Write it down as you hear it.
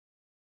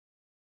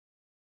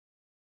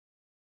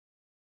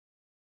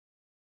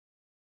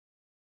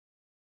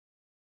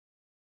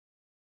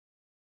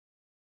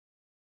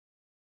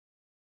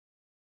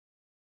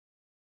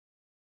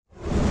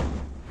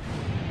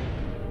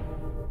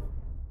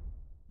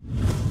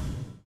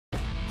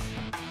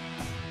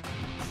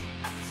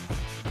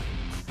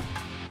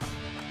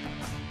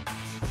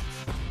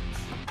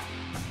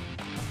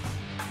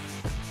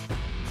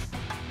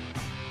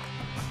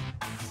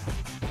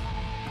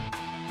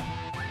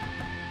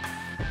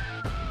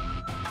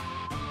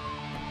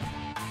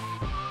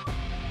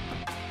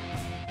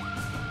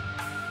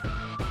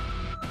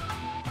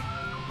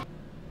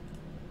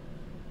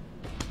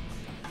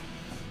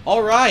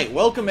Alright,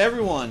 welcome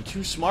everyone to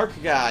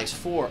Smark Guys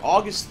for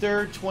August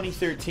 3rd,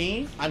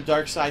 2013. I'm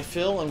Darkside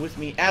Phil, and with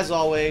me, as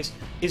always,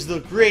 is the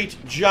great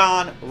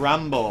John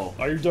Rambo.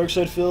 Are you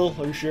Darkside Phil?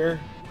 Are you sure?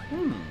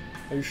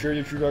 Are you sure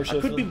you're true Darkside Phil?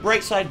 I could be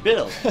Brightside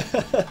Bill.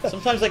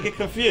 Sometimes I get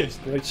confused.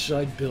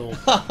 Brightside Bill.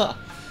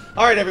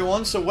 Alright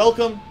everyone, so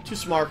welcome to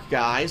Smark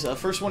Guys.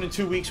 First one in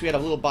 2 weeks, we had a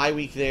little bye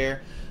week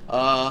there.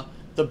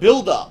 The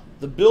build-up.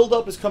 The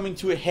build-up is coming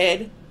to a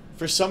head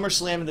for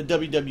SummerSlam in the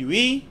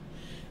WWE.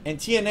 And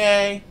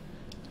TNA,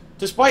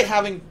 despite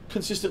having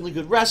consistently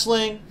good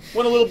wrestling,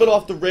 went a little bit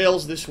off the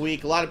rails this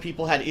week. A lot of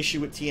people had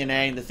issue with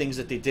TNA and the things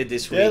that they did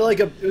this week.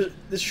 Yeah,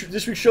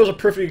 this week shows a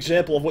perfect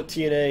example of what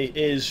TNA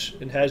is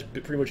and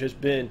pretty much has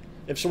been.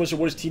 If someone said,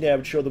 what is TNA, I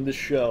would show them this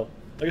show.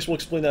 I guess we'll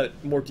explain that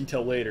in more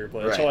detail later,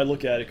 but that's how I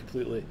look at it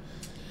completely.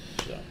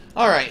 So.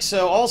 Alright,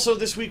 so also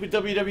this week with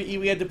WWE,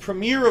 we had the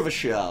premiere of a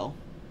show.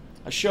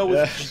 A show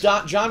with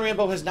John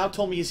Rambo has now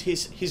told me is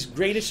his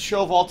greatest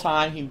show of all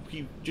time.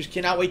 He just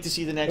cannot wait to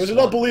see the next one. It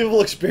was an unbelievable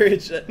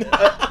experience. It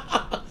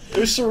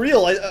was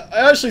surreal.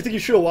 I honestly think you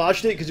should have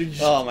watched it because you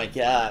just... Oh my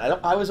god,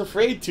 I was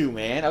afraid to,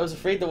 man. I was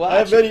afraid to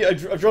watch.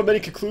 I've drawn many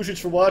conclusions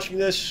from watching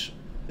this.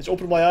 It's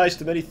opened my eyes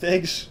to many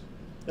things,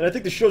 and I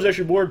think the show's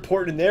actually more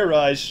important in their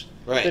eyes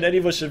than any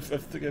of us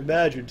have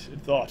imagined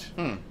and thought.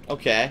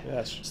 Okay.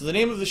 Yes. So the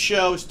name of the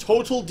show is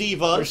Total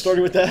Divas. We're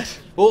starting with that?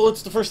 Well,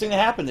 it's the first thing that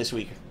happened this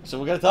week, so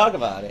we're going to talk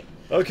about it.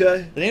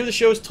 Okay. The name of the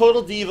show is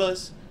Total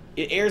Divas.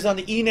 It airs on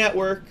the E!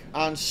 Network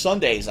on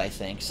Sundays, I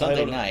think.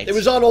 Sunday nights. It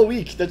was on all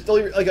week. That's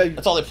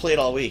all they played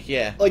all week,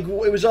 yeah. Like,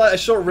 it was I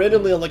saw it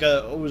randomly on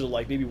what was it,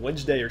 like maybe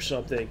Wednesday or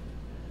something.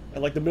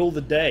 At like the middle of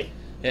the day.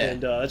 Yeah.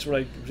 And that's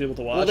when I was able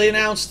to watch. Well, they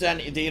announced,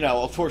 and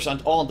of course, on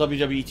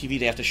WWE TV,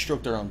 they have to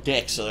stroke their own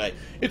dick. So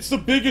it's the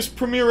biggest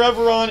premiere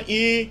ever on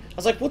E! I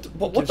was like, what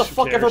the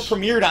fuck ever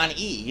premiered on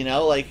E!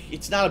 Like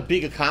it's not a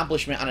big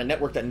accomplishment on a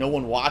network that no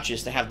one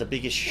watches to have the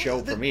biggest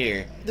show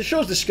premiere. The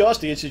show's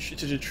disgusting. It's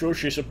an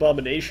atrocious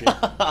abomination.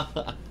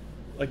 I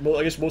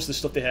guess most of the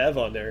stuff they have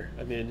on there.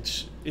 I mean,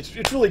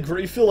 it's really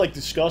great. You feel like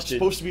disgusted. It's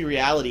supposed to be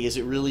reality. Is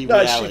it really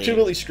reality? No, it's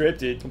completely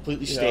scripted.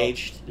 Completely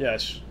staged.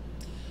 Yes.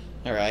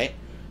 All right.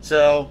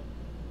 So,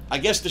 I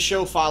guess the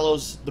show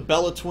follows the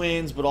Bella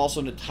Twins, but also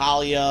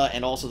Natalya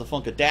and also the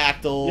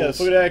Funkadactyls. Yeah, the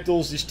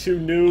Funkadactyls, these two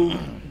new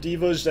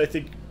divas I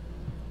think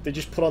they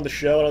just put on the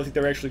show. I don't think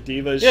they're actually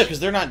divas. Yeah, because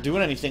they're not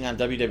doing anything on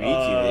WWE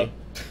TV.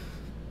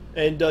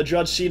 And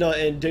John Cena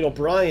and Daniel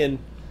Bryan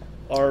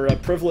are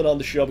prevalent on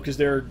the show because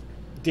they're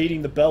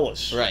dating the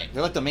Bellas. Right.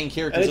 They're like the main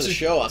characters of the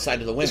show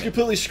outside of the women. It's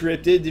completely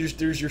scripted.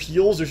 There's your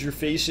heels, there's your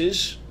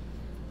faces.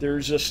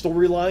 There's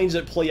storylines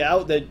that play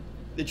out that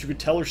you could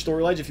tell are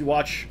storylines if you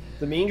watch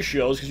the main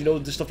shows, because you know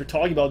the stuff they're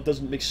talking about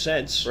doesn't make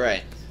sense.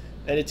 Right.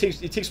 And it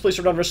takes place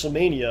around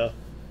WrestleMania,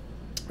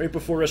 right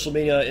before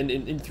WrestleMania and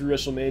in through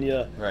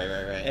WrestleMania. Right.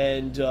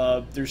 And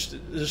there's a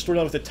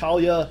storyline with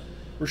Natalya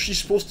where she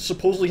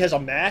supposedly has a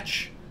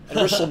match at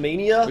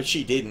WrestleMania, which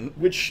she didn't.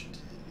 Which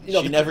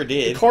she never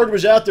did. The card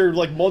was out there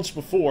like months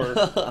before.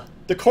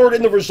 The card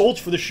and the results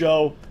for the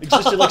show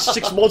existed like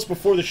 6 months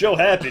before the show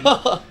happened,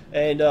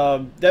 and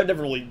that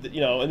never really,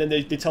 And then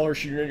they tell her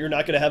you're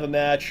not going to have a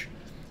match,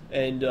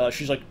 and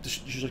she's like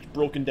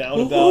broken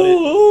down about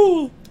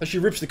it. And she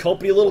rips the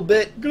company a little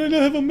bit.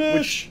 Gonna have a match,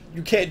 which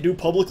you can't do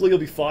publicly; you'll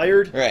be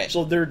fired. Right.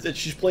 So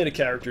she's playing a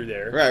character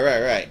there.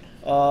 Right.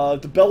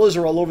 The Bellas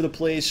are all over the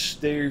place.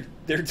 They're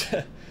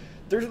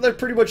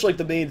pretty much like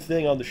the main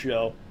thing on the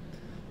show.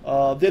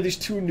 They have these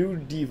two new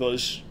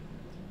divas.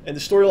 And the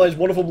storyline is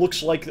one of them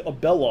looks like a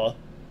Bella,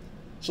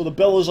 so the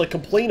Bellas like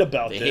complain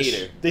about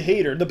this. They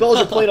hate her. And the Bellas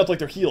are playing up like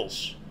their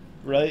heels,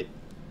 right?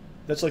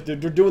 That's like they're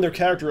doing their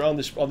character on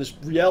this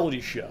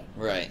reality show.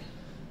 Right.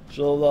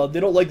 So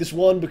they don't like this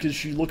one because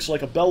she looks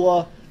like a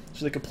Bella,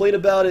 so they complain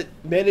about it.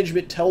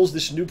 Management tells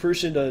this new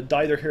person to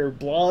dye their hair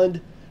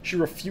blonde. She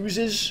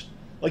refuses.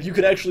 Like you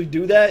could actually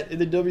do that in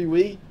the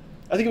WWE.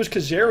 I think it was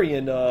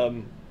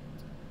Kazarian.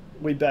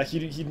 Way back,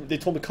 they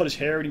told him to cut his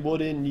hair and he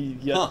wouldn't. And he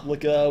got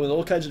let go, and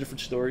all kinds of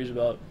different stories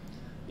about,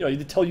 they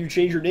tell you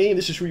change your name.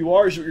 This is who you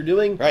are. This is what you're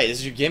doing. Right. This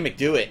is your gimmick.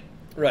 Do it.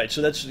 Right.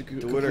 So that's a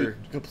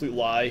complete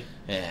lie.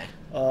 Yeah.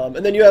 And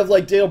then you have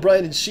like Daniel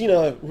Bryan and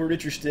Cena, who are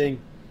interesting.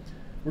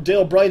 Where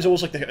Daniel Bryan's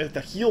almost like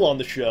the heel on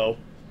the show,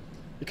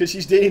 because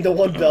he's dating the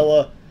one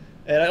Bella,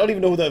 and I don't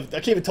even know I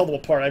can't even tell them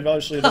apart. I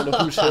honestly don't know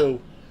who's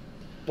who.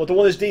 But the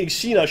one that's dating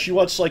Cena, she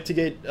wants like to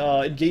get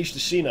engaged to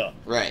Cena.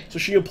 Right. So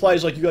she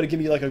implies like you got to give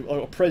me like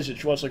a present.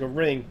 She wants like a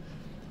ring.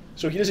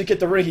 So he doesn't get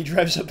the ring. He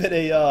drives up in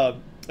a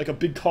like a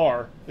big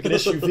car, like an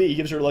SUV. He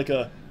gives her like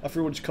I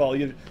forget what it's called.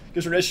 He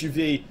gives her an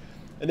SUV,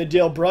 and then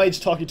Dale Bryan's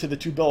talking to the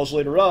two Bellas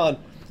later on,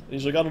 and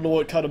he's like, I don't know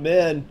what kind of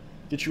man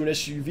gets you an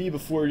SUV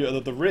before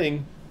the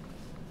ring.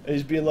 And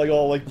he's being like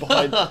all like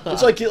behind.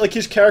 It's like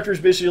his character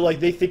is basically like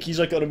they think he's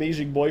like an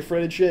amazing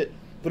boyfriend and shit,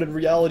 but in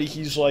reality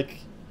he's like.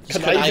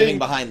 Conniving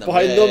behind them.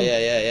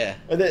 Yeah.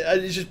 And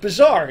it's just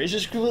bizarre. It's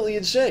just completely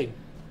insane.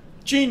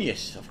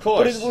 Genius, of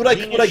course. But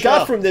what I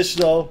got from this,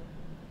 though,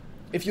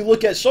 if you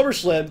look at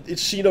SummerSlam,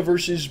 it's Cena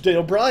versus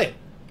Daniel Bryan.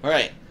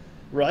 Right.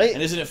 Right?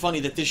 And isn't it funny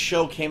that this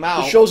show came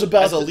out show's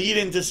about as a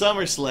lead-in to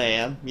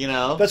SummerSlam, you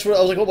know? That's what I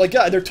was like, oh my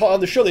god. They're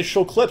on the show, they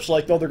show clips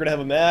like, oh, they're going to have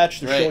a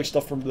match. They're showing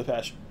stuff from the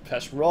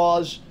past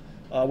Raws,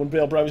 when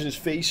Bill Bryan was in his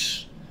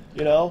face,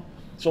 you know?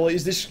 So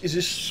is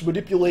this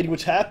manipulating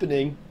what's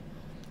happening?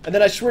 And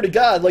then I swear to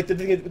God, like the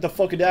thing with the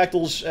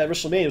Funkadactyls at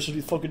WrestleMania, was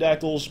supposed to be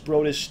Funkadactyls,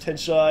 Brodus,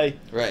 Tensai,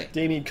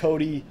 Damian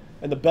Cody,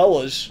 and the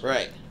Bellas.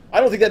 Right. I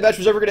don't think that match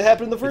was ever going to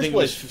happen in the first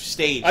place. It was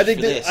staged I think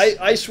for this.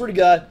 I swear to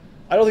God,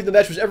 I don't think the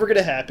match was ever going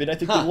to happen. I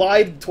think they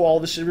lied to all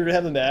of us that we were going to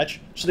have the match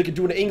so they could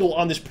do an angle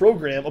on this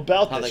program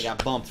about How this. they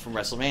got bumped from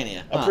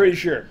WrestleMania. I'm pretty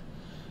sure.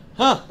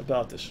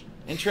 About this.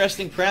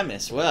 Interesting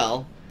premise.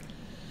 Well,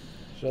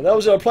 so that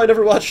was. I'll probably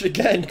never watch it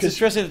again. It's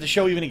interesting that the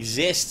show even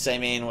exists. I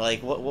mean,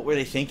 like, what were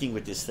they thinking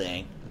with this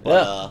thing?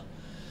 But,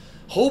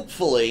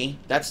 hopefully,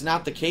 that's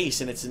not the case,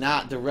 and it's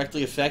not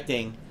directly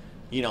affecting,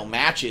 you know,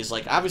 matches.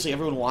 Like, obviously,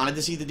 everyone wanted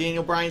to see the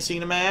Daniel Bryan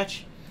Cena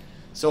match.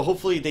 So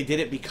hopefully they did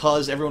it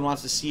because everyone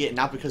wants to see it,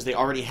 not because they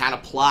already had a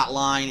plot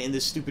line in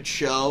this stupid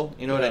show.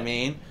 You know what I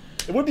mean?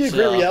 It would be a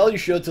great reality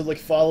show to like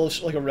follow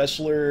like a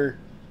wrestler,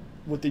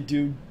 what they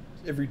do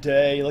every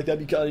day. Like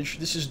that'd be kind of.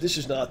 This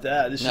is not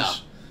that.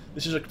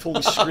 This is a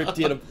totally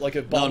scripted like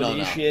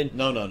abomination.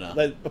 No.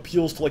 That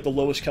appeals to like the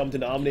lowest common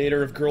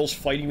denominator of girls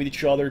fighting with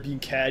each other, being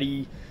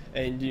catty,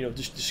 and you know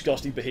just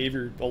disgusting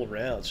behavior all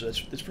around. So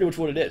that's pretty much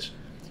what it is.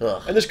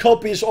 Ugh. And this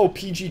company is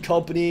PG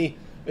company.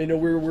 You know,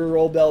 we're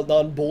all about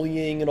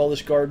non-bullying and all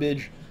this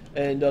garbage,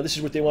 and this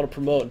is what they want to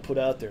promote and put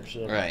out there.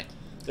 So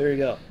there you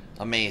go.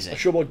 Amazing. A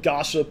show about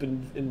gossip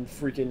and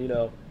freaking, you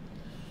know,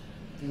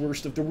 the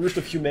worst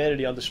of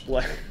humanity on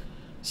display.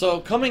 So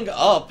coming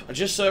up,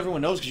 just so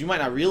everyone knows, because you might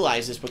not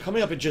realize this, but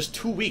coming up in just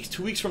 2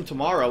 weeks from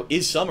tomorrow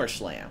is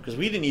SummerSlam, because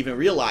we didn't even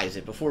realize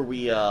it before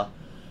we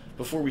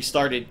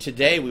started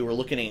today. We were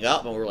looking it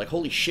up and we were like,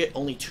 holy shit,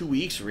 only 2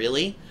 weeks,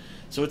 really?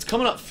 So it's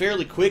coming up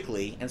fairly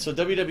quickly, and so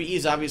WWE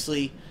is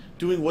obviously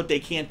doing what they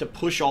can to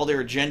push all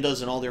their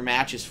agendas and all their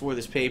matches for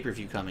this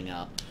pay-per-view coming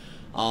up.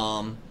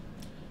 So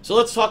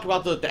let's talk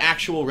about the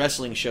actual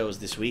wrestling shows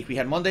this week. We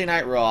had Monday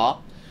Night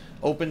Raw,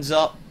 opens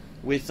up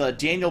with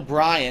Daniel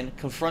Bryan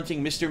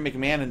confronting Mr.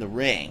 McMahon in the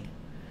ring.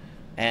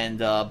 And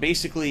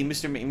basically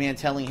Mr. McMahon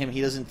telling him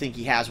he doesn't think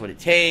he has what it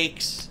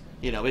takes.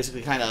 You know,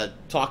 basically kind of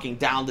talking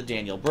down to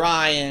Daniel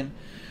Bryan.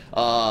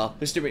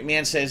 Mr.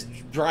 McMahon says,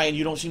 Bryan,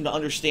 you don't seem to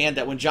understand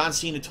that when John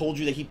Cena told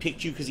you that he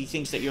picked you because he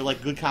thinks that you're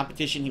like good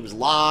competition, he was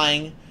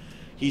lying.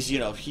 He's, you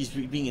know, he's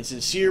being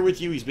insincere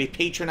with you. He's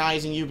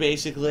patronizing you,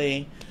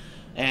 basically.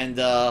 And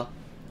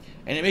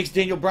it makes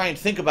Daniel Bryan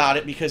think about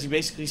it because he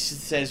basically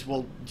says,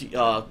 well,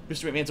 Mr.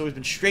 McMahon's always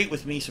been straight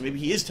with me, so maybe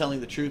he is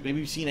telling the truth.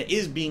 Maybe Cena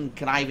is being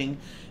conniving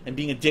and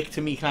being a dick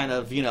to me kind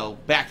of, you know,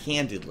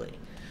 backhandedly.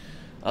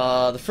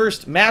 The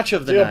first match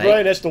of the night...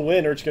 Bryan has to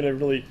win or it's going to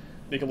really...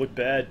 make him look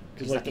bad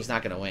because like he's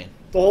not going to win.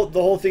 The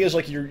whole thing is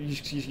like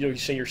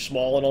he's saying you're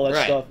small and all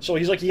that stuff. So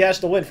he's like he has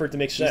to win for it to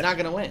make sense. He's not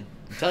going to win.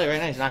 I'm telling you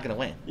right now, he's not going to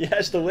win. He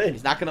has to win.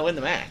 He's not going to win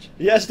the match.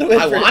 He has to win.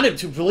 I want him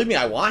to. Believe me,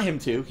 I want him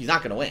to. He's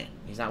not going to win.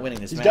 He's not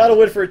winning this match. He's got to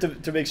win for it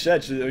to make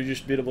sense. Or you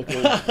just made him look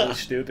really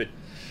stupid.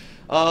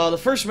 The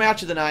first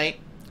match of the night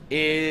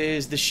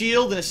is The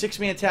Shield in a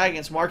 6-man tag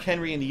against Mark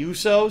Henry and the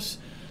Usos.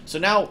 So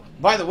now,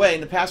 by the way,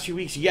 in the past few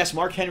weeks, yes,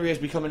 Mark Henry has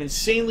become an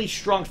insanely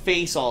strong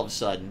face all of a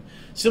sudden,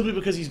 simply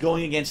because he's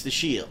going against The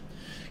Shield.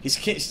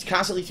 He's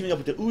constantly teaming up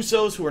with the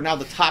Usos, who are now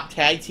the top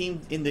tag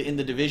team in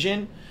the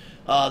division.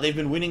 They've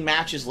been winning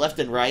matches left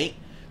and right.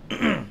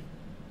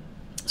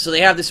 So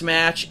they have this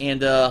match,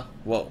 and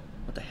whoa,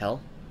 what the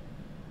hell?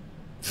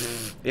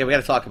 Yeah, we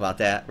got to talk about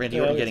that. Randy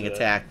Orton getting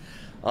attacked.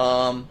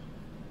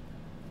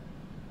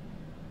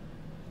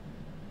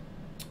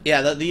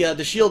 Yeah,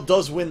 the Shield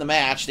does win the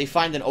match. They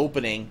find an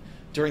opening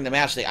during the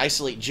match. They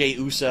isolate Jey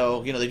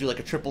Uso. You know, they do like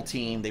a triple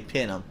team. They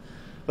pin him.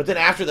 But then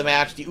after the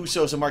match, the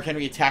Usos and Mark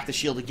Henry attack the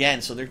Shield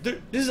again. So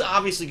this is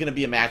obviously going to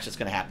be a match that's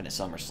going to happen at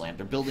SummerSlam.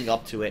 They're building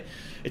up to it.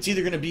 It's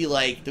either going to be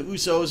like the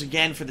Usos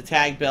again for the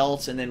tag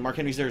belts, and then Mark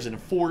Henry's there as an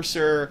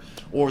enforcer,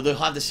 or they'll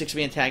have the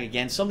 6-man tag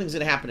again. Something's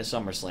going to happen at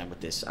SummerSlam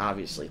with this,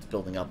 obviously. It's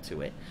building up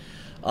to it.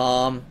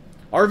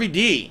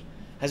 RVD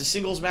has a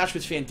singles match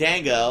with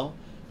Fandango,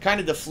 kind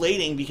of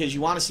deflating because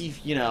you want to see,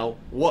 you know,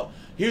 what...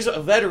 Here's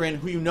a veteran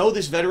who you know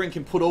this veteran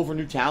can put over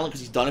new talent because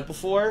he's done it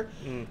before,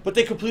 but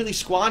they completely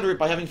squander it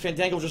by having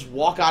Fandango just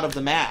walk out of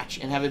the match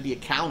and have it be a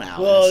count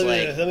out. Well,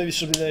 yeah, that may be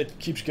something that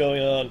keeps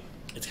going on.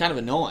 It's kind of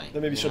annoying.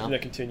 That may be something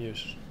that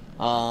continues.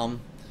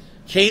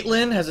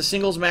 Caitlyn has a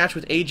singles match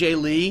with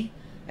AJ Lee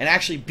and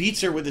actually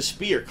beats her with a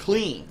spear.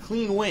 Clean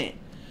win.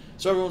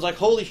 So everyone's like,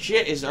 holy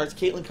shit, is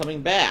Caitlyn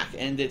coming back?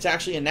 And it's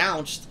actually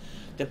announced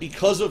that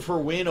because of her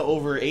win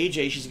over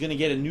AJ, she's going to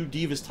get a new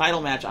Divas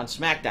title match on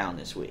SmackDown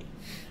this week.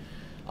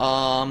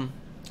 Dolph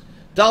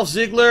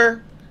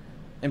Ziggler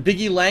and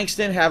Big E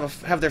Langston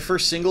have their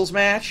first singles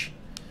match,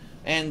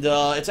 and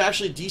it's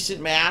actually a decent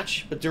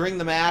match. But during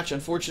the match,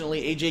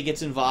 unfortunately, AJ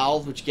gets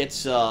involved, which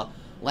gets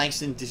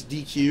Langston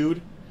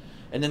DQ'd,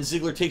 and then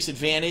Ziggler takes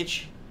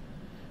advantage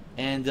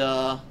and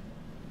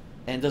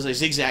does a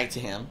zigzag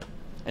to him.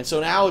 And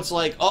so now it's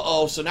like,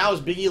 uh-oh, so now is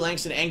Big E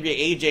Langston angry at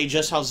AJ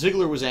just how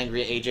Ziggler was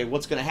angry at AJ?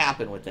 What's going to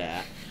happen with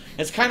that?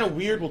 It's kind of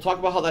weird. We'll talk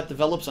about how that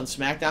develops on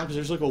SmackDown, because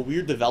there's like a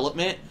weird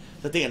development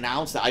that they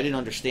announced that I didn't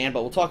understand,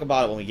 but we'll talk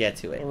about it when we get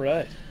to it. All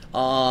right.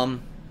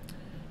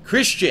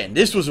 Christian,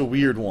 this was a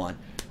weird one.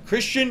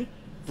 Christian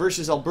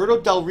versus Alberto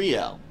Del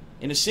Rio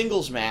in a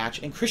singles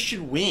match, and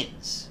Christian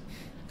wins.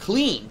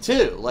 Clean,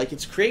 too. Like,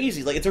 it's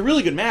crazy. Like, it's a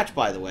really good match,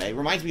 by the way. It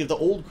reminds me of the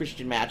old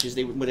Christian matches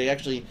where they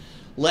actually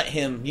let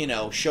him, you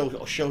know, show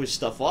his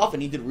stuff off,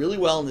 and he did really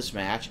well in this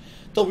match.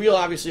 Del Rio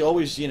obviously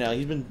always, you know,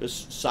 he's been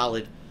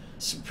solid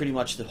pretty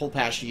much the whole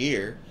past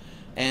year.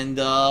 And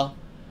the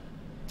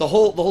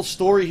whole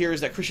story here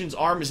is that Christian's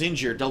arm is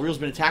injured. Del Rio's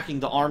been attacking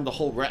the arm the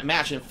whole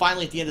match, and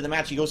finally at the end of the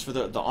match he goes for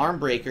the arm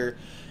breaker,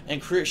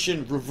 and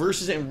Christian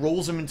reverses it and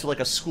rolls him into like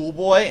a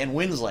schoolboy and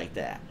wins like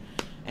that.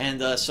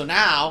 And so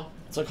now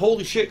it's like,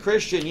 holy shit,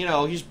 Christian, you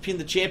know, he's pinned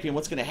the champion.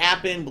 What's going to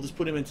happen? We'll just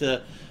put him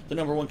into the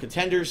 #1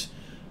 Contenders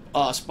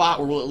spot,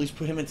 where we'll at least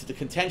put him into the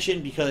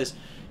contention, because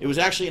it was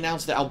actually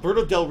announced that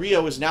Alberto Del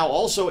Rio is now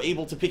also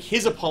able to pick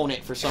his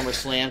opponent for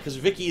SummerSlam, because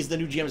Vicky is the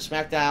new GM of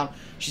SmackDown.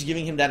 She's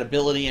giving him that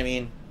ability. I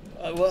mean,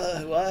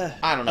 why?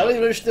 I don't know. I don't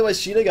even understand why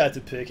Cena got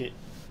to pick it.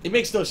 It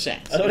makes no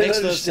sense. I don't even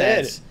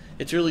understand it.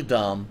 It's really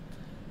dumb.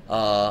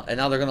 And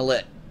now they're going to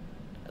let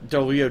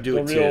Del Rio do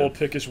it too. Del Rio will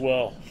pick as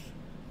well.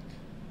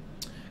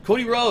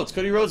 Cody Rhodes.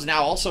 Cody Rhodes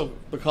now also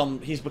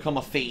become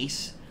a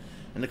face,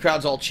 and the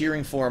crowd's all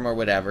cheering for him or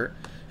whatever.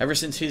 Ever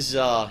since his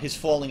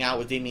falling out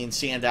with Damien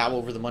Sandow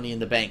over the Money in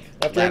the Bank.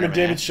 After him and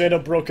Damien Sandow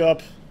broke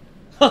up.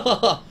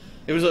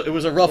 it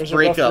was a rough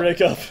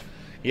breakup.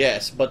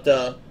 Yes, but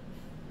so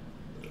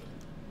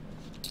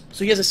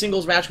he has a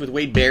singles match with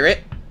Wade Barrett,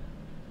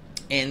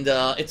 and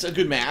it's a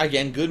good match.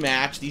 Again, good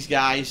match. These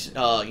guys,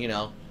 you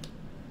know,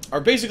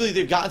 are basically,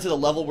 they've gotten to the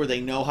level where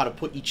they know how to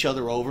put each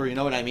other over. You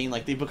know what I mean?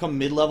 Like, they've become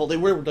mid-level. They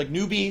were like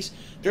newbies.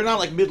 They're not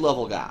like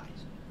mid-level guys,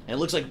 and it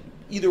looks like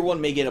either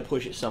one may get a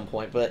push at some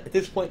point, but at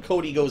this point,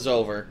 Cody goes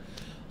over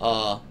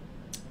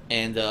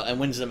and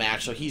wins the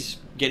match. So he's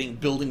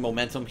building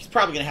momentum. He's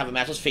probably going to have a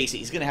match. Let's face it,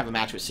 he's going to have a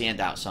match with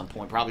Sandow at some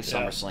point, probably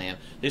SummerSlam.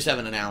 They just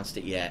haven't announced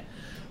it yet.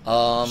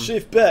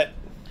 Safe bet.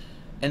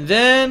 And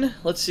then,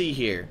 let's see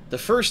here. The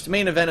first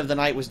main event of the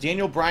night was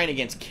Daniel Bryan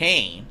against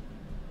Kane.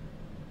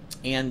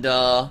 And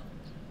I'm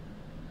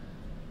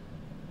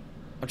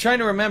trying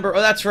to remember. Oh,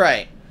 that's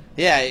right.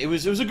 Yeah, it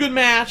was a good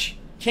match.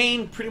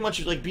 Kane pretty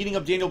much like beating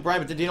up Daniel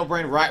Bryan, but then Daniel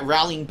Bryan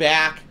rallying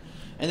back,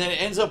 and then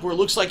it ends up where it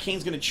looks like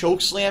Kane's going to choke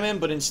slam him,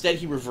 but instead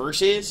he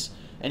reverses,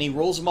 and he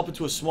rolls him up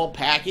into a small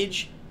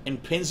package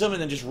and pins him,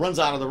 and then just runs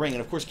out of the ring.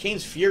 And of course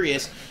Kane's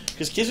furious,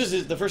 because this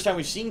is the first time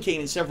we've seen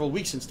Kane in several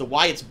weeks since the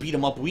Wyatts beat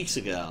him up weeks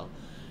ago.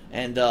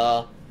 And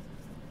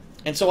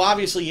so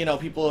obviously, you know,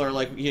 people are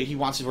like, he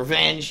wants his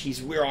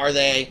revenge, where are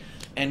they?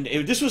 And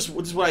this is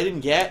what I didn't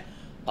get.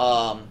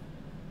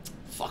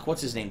 Fuck,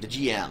 what's his name? The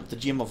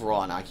GM of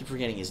Raw now. I keep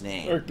forgetting his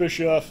name. Eric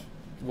Bischoff.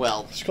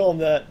 Well, let's call him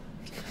that.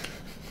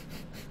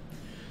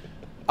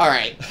 All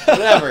right,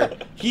 whatever.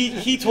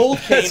 He told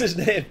Kane. That's his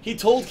name. He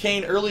told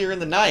Kane earlier in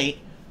the night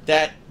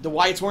that the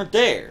Wyatts weren't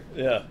there.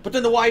 Yeah. But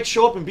then the Wyatts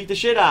show up and beat the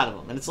shit out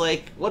of him, and it's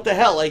like, what the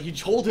hell? Like, you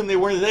told him they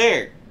weren't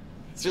there.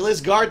 So he let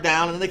his guard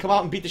down, and then they come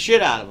out and beat the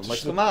shit out of him.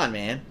 Like, come on,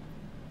 man.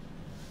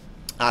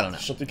 I don't know.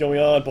 Something going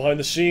on behind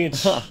the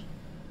scenes.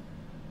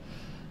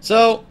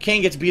 So,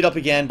 Kane gets beat up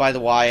again by the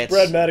Wyatts.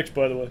 Brad Maddox,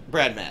 by the way.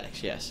 Brad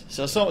Maddox, yes.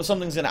 So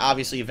something's going to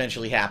obviously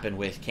eventually happen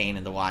with Kane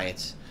and the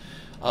Wyatts.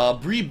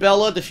 Brie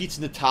Bella defeats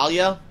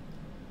Natalya.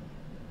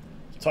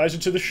 Ties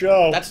into the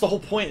show. That's the whole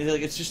point.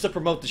 It's just to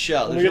promote the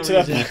show. When we get to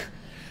that.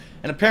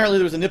 And apparently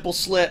there was a nipple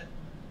slit.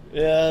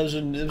 Yeah, it was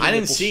a I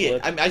didn't see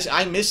it.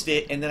 I missed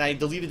it, and then I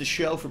deleted the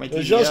show for my DVR. It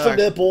was just a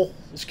nipple.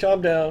 Just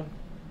calm down.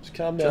 Just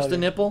calm down. Just a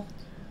nipple?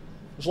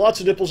 There's lots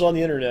of nipples on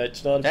the internet.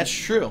 It's not. That's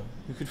true.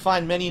 You could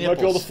find many nipples.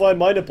 You might be able to find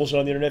my nipples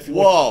on the internet if you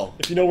Whoa!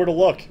 If you know where to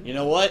look. You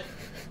know what?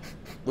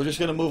 We're just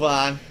gonna move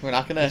on. We're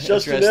not gonna. It's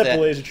just a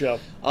nipple, ladies and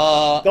gentlemen.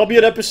 There'll be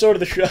an episode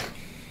of the show.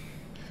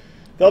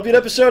 There'll be an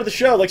episode of the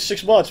show like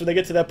 6 months when they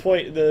get to that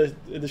point in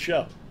the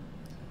show.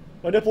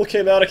 My nipple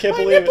came out. I can't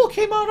believe it. My nipple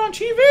came out on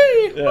TV.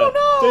 Yeah. Oh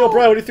no! Daniel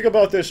Bryan, what do you think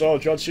about this? Oh,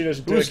 John Cena's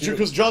a dick. It was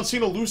because John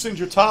Cena loosened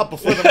your top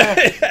before the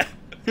match.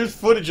 Here's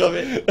footage of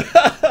it.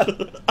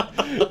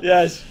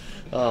 Yes.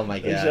 Oh my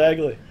god.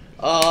 Exactly.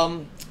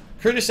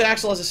 Curtis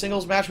Axel has a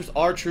singles match with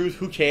R-Truth.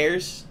 Who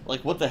cares?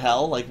 Like, what the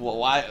hell? Like,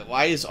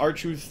 why is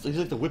R-Truth... He's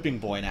like the whipping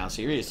boy now,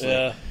 seriously.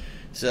 Yeah.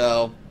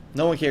 So,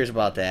 no one cares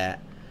about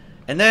that.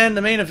 And then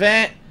the main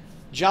event,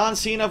 John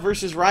Cena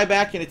versus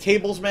Ryback in a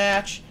tables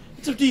match.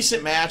 It's a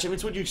decent match. I mean,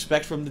 it's what you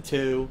expect from the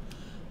two.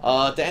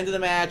 At the end of the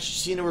match,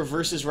 Cena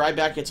reverses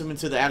Ryback, gets him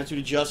into the Attitude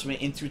Adjustment,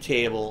 into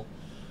table.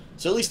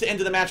 So at least the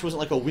end of the match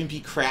wasn't like a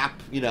wimpy crap,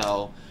 you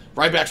know...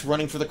 Ryback's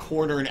running for the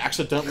corner and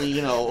accidentally,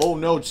 you know, oh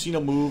no,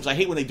 Cena moves. I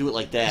hate when they do it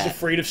like that. He's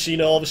afraid of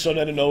Cena all of a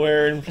sudden out of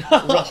nowhere and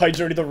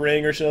hides underneath the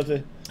ring or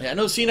something. Yeah,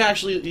 no, Cena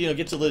actually, you know,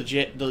 gets the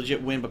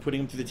legit win by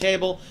putting him through the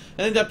table,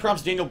 and then that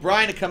prompts Daniel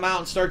Bryan to come out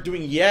and start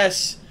doing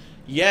yes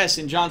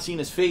in John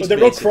Cena's face. But they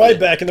wrote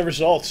Ryback in the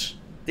results.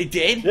 They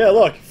did? Yeah,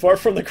 look, far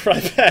from the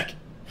Cryback.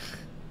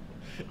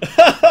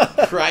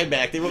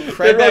 Cryback. They wrote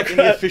Cryback in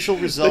the official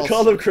results. They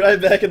called them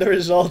Cryback in the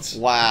results.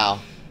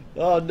 Wow.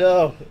 Oh,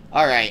 no.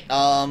 All right.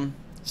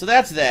 So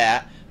that's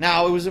that.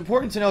 Now, it was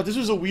important to note this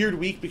was a weird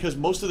week because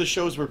most of the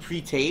shows were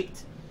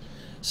pre-taped.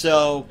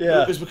 So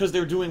yeah. It was because they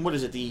were doing, what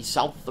is it, the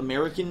South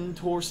American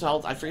tour?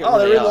 I forget. Oh, where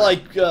they're they in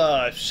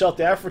are. like South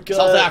Africa.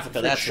 South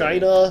Africa, that's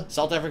China.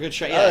 South Africa,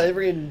 China. Yeah, they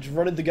were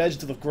running the guys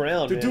into the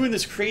ground. They're doing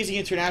this crazy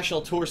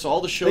international tour, so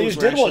all the shows. They just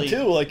were did actually...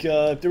 one too, like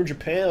they were in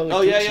Japan. Like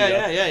oh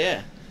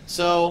yeah.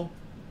 So,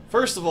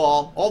 first of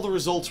all the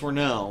results were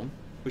known,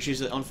 which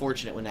is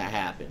unfortunate when that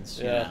happens.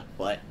 Yeah. You know?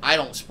 But I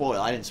don't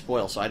spoil. I didn't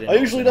spoil, so I didn't. I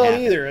usually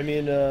don't either. I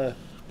mean.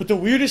 But the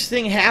weirdest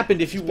thing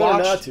happened if you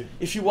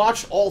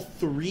watched all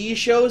 3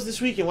 shows this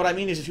week, and what I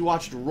mean is if you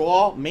watched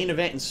Raw, Main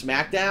Event, and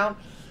SmackDown.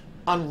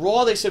 On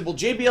Raw, they said, well,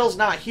 JBL's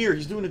not here.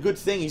 He's doing a good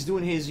thing. He's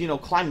doing his,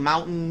 climb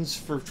mountains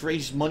to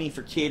raise money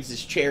for kids,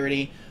 his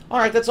charity. All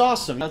right, that's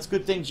awesome. That's a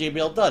good thing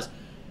JBL does.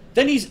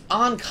 Then he's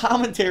on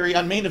commentary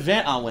on Main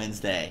Event on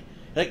Wednesday.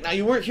 Like, now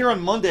you weren't here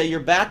on Monday. You're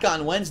back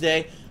on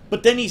Wednesday.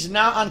 But then he's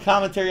not on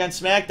commentary on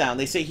SmackDown.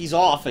 They say he's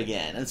off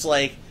again. It's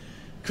like...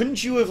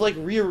 Couldn't you have, like,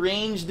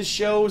 rearranged the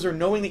shows, or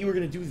knowing that you were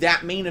going to do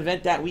that Main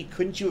Event that week,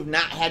 couldn't you have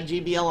not had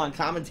JBL on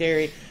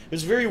commentary? It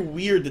was very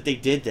weird that they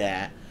did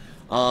that.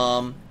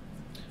 So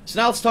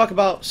now let's talk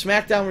about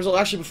SmackDown results.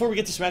 Actually, before we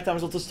get to SmackDown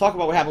results, let's talk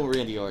about what happened with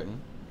Randy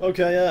Orton.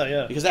 Okay,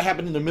 yeah. Because that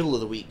happened in the middle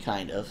of the week,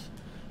 kind of.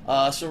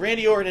 So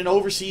Randy Orton, an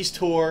overseas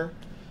tour,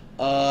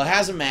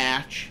 has a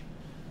match,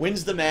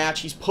 wins the match.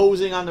 He's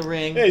posing on the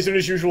ring. Yeah, he's doing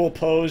his usual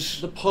pose.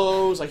 The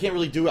pose. I can't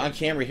really do it on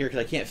camera here because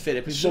I can't fit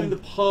it. But he's doing the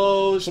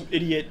pose. Some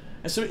idiot.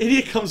 And some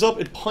idiot comes up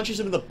and punches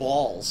him in the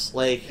balls.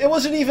 Like, it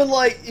wasn't even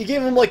like he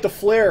gave him like the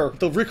flare,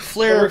 the Ric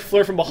Flair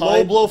from behind,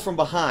 low blow from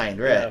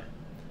behind, right? Yeah.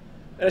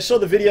 And I saw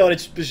the video, and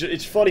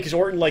it's funny because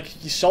Orton, like,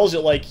 he sells it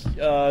like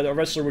a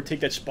wrestler would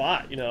take that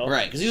spot,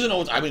 Right? Because he doesn't know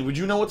what's. I mean, would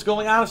you know what's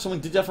going on if someone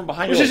did that from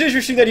behind? It was just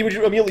interesting that he would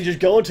immediately just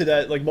go into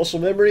that like muscle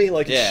memory,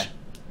 like yeah.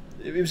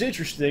 It was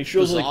interesting. It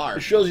shows bizarre.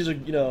 It shows he's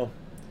like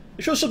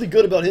It shows something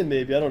good about him,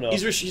 maybe. I don't know.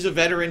 He's a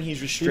veteran.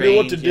 He's restrained. He knew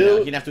what to do. He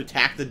didn't have to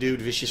attack the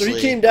dude viciously. So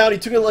he came down. He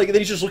took it like, and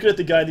then he's just looking at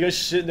the guy. The guy's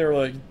sitting there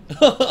like,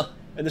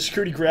 and the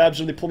security grabs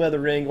him. They pull him out of the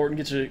ring. Orton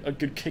gets a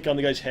good kick on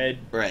the guy's head.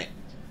 Right.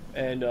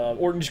 And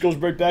Orton just goes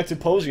right back to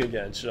posing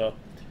again. So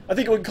I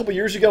think a couple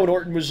years ago when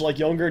Orton was like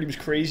younger and he was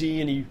crazy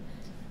and he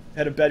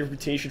had a bad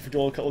reputation for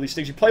doing a couple of these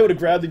things, he probably would have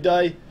grabbed the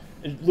guy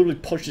and literally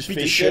punched his face.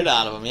 Beat the shit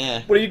out of him.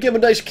 Yeah. But he'd give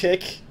him a nice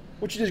kick,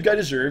 which this guy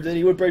deserved, and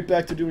he went right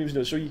back to doing what he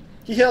was doing. So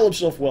he held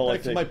himself well, I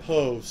think. Back to my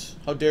pose.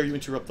 How dare you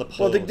interrupt the pose?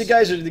 Well, the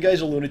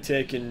guy's a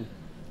lunatic, and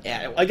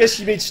yeah, I guess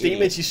he made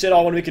statements. He said, "Oh,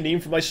 I want to make a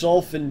name for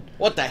myself," and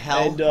what the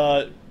hell?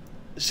 And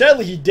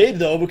sadly, he did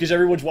though, because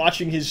everyone's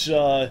watching his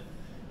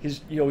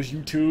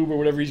YouTube or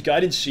whatever. I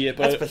didn't see it,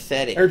 but that's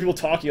pathetic. I heard people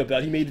talking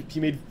about it. He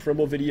made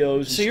promo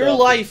videos. So your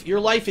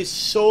life is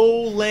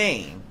so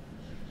lame.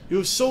 You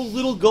have so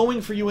little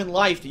going for you in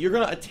life that you're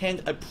going to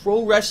attend a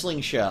pro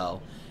wrestling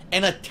show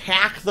and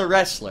attack the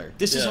wrestler.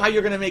 This is how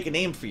you're going to make a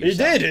name for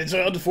yourself. He did. It's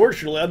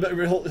unfortunately, I bet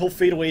he'll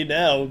fade away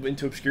now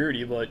into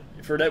obscurity. But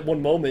for that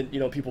one moment,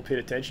 people paid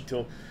attention to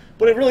him.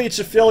 But it's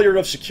a failure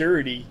of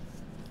security.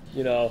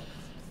 The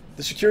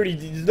security.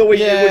 There's no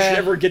way anyone should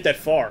ever get that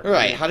far.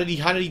 Right? How did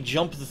he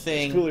jump the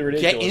thing?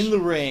 Ridiculous. Get in the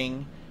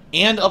ring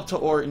and up to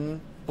Orton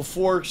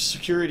before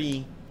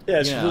security. Yeah,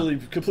 it's really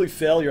complete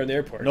failure on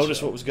their part.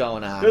 Notice what was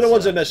going on. They're the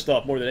ones that messed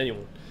up more than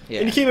anyone.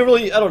 Yeah. And he came in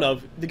I don't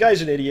know. The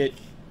guy's an idiot.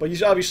 But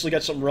he's obviously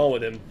got something wrong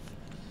with him.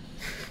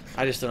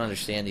 I just don't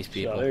understand these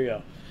people. So, there you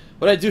go.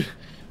 But I do,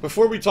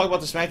 before we talk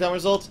about the SmackDown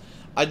results,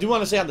 I do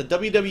want to say on the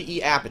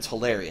WWE app, it's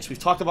hilarious. We've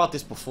talked about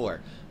this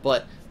before,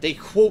 but they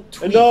quote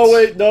tweets. And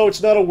no,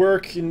 it's not a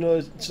work, and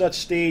it's not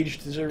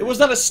staged. It was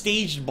not a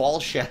staged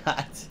ball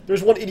shot.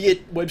 There's one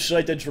idiot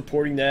website that's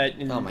reporting that.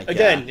 And oh my god!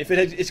 Again, if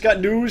it's got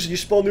news, and you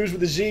spell news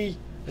with a Z,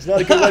 it's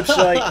not a good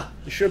website.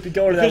 You shouldn't be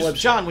going to that website.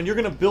 John, when you're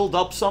going to build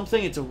up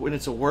something, when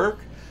it's a work.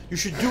 You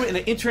should do it in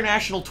an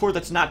international tour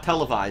that's not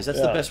televised. That's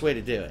the best way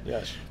to do it.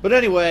 Yes. But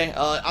anyway,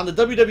 on the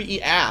WWE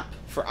app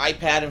for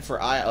iPad and for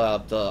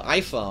the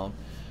iPhone,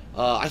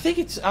 I think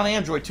it's on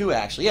Android too,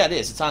 actually. Yeah, it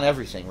is. It's on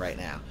everything right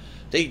now.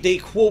 They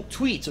quote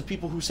tweets of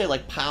people who say,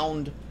 like,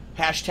 pound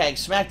hashtag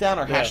SmackDown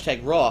or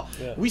hashtag Raw.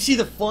 Yeah. We see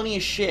the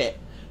funniest shit.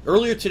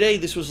 Earlier today,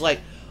 this was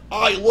like,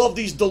 I love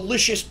these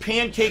delicious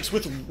pancakes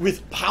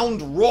with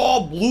pound raw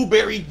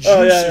blueberry juice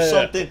or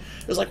something.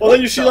 It was like, well,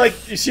 then you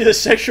see the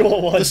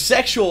sexual ones. The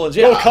sexual ones,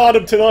 yeah. No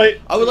condom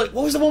tonight. I was like,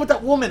 what was the one with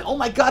that woman? Oh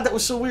my god, that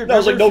was so weird. That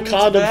was like no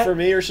condom for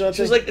me or something.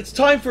 She was like, it's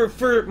time for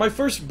my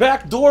first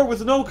back door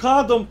with no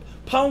condom,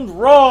 pound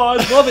raw. I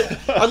love it.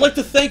 I'd like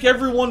to thank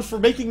everyone for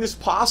making this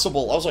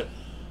possible. I was like,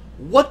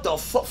 what the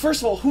fuck?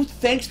 First of all, who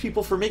thanks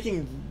people for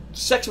making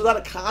sex without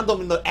a condom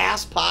in the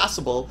ass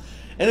possible?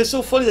 And it's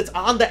so funny that it's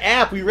on the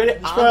app. We read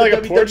it on the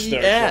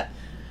WWE app.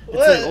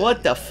 It's like,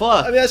 what the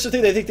fuck? I mean, that's the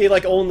thing. They think they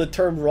own the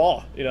term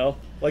raw,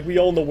 Like we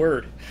own the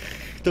word.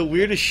 The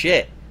weirdest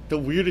shit. The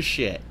weirdest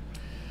shit.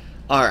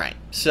 Alright,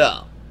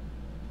 so.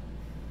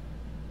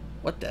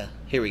 What the?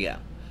 Here we go.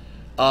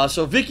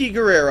 So Vicky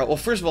Guerrero. Well,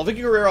 first of all,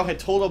 Vicky Guerrero had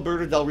told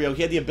Alberto Del Rio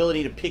he had the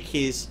ability to pick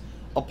his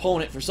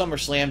opponent for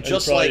SummerSlam, And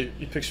just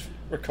he picks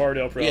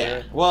Ricardo. Probably. yeah.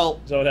 Right?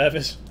 Well, Is that what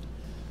happens?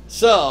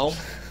 so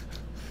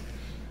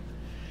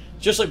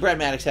just like Brad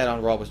Maddox had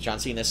on Raw with John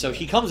Cena. So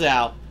he comes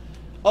out.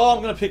 Oh,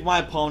 I'm gonna pick my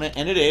opponent,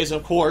 and it is,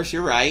 of course,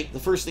 you're right. The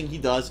first thing he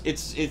does,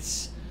 it's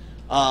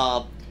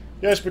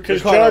Yes, because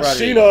Ricardo John Rodriguez.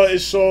 Cena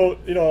is so,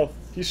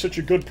 he's such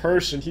a good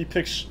person. He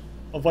picks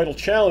a vital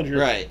challenger.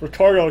 Right.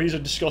 Ricardo, he's a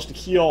disgusting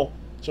heel,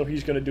 so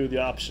he's going to do the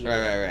opposite.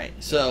 Right.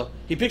 So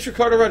he picks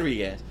Ricardo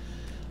Rodriguez.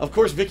 Of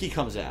course, Vicky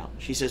comes out.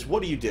 She says,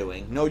 "What are you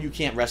doing? No, you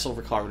can't wrestle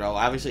Ricardo.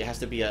 Obviously, it has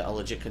to be a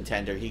legit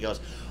contender." He goes,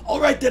 "All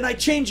right, then I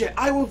change it.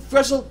 I will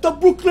wrestle the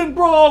Brooklyn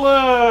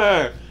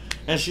Brawler."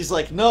 And she's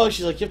like, "No."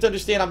 She's like, "You have to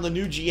understand, I'm the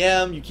new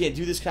GM. You can't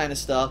do this kind of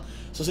stuff.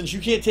 So since you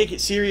can't take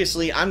it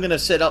seriously, I'm going to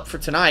set up for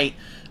tonight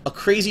a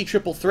crazy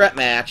triple threat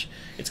match.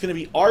 It's going to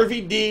be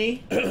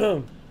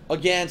RVD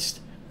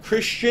against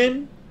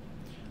Christian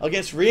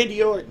against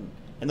Randy Orton.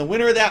 And the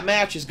winner of that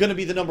match is going to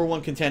be the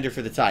 #1 contender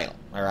for the title."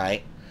 All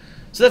right?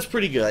 So that's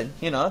pretty good.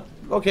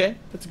 Okay.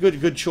 That's a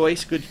good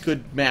choice.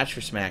 Good match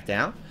for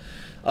SmackDown.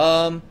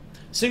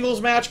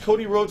 Singles match,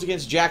 Cody Rhodes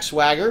against Jack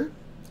Swagger.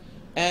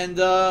 And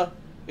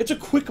it's a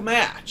quick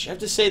match. I have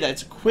to say that.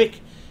 It's a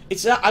quick...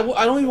 It's not, I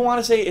don't even want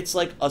to say it's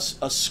like a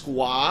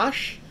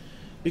squash,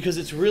 because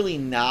it's really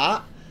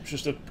not. It's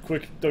just a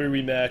quick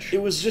WWE match.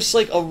 It was just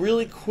like a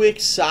really quick,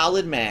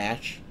 solid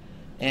match.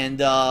 And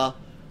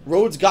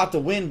Rhodes got the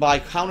win by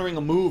countering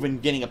a move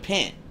and getting a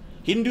pin.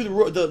 He didn't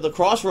do the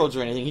crossroads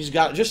or anything. He's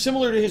got just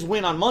similar to his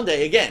win on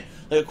Monday. Again,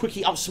 like a quick,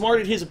 he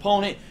outsmarted his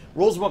opponent,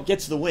 rolls him up,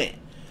 gets the win.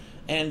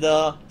 And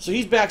so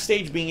he's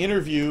backstage being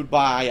interviewed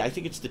by, I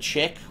think it's the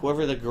chick,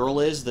 whoever the girl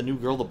is, the new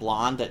girl, the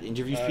blonde that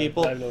interviews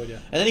people. I have no idea.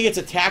 And then he gets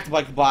attacked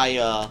by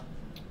oh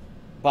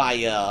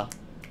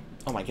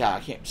my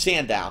god, I can't,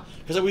 Sandow.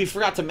 Because we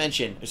forgot to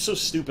mention, it's so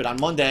stupid,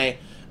 on Monday,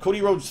 Cody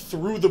Rhodes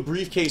threw the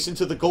briefcase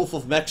into the Gulf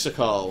of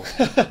Mexico.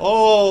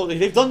 Oh,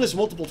 they've done this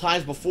multiple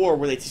times before,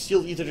 where they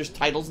steal each other's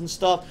titles and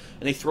stuff,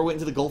 and they throw it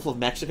into the Gulf of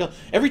Mexico.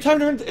 Every time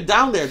they're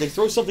down there, they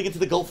throw something into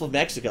the Gulf of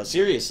Mexico.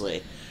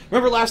 Seriously.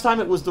 Remember last time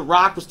it was The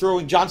Rock was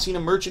throwing John Cena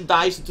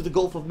merchandise into the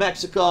Gulf of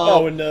Mexico?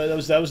 Oh, and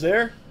that was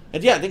there?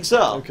 And yeah, I think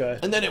so. Okay.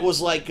 And then it was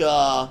like,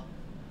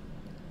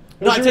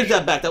 no, I take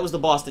that back. That was the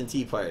Boston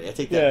Tea Party. I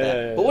take that back.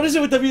 Yeah. But what is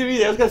it with WWE?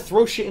 They always got to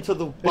throw shit into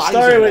the bodies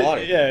of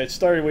water. It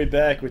started way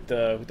back with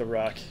The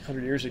Rock,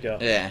 100 years ago.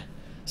 Yeah.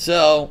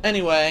 So,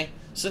 anyway,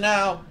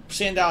 now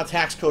Sandow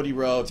attacks Cody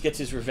Rhodes, gets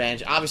his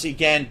revenge. Obviously,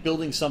 again,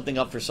 building something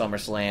up for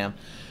SummerSlam.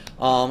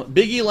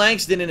 Big E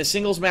Langston in a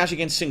singles match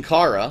against Sin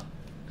Cara.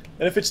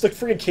 And if it's the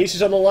friggin'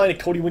 cases on the line and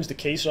Cody wins the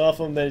case off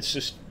him, then it's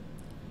just...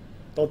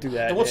 Don't do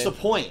that, And what's the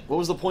point? What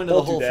was the point of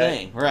the whole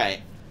thing?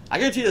 Right. I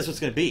guarantee that's what's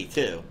going to be,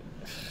 too.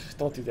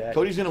 Don't do that.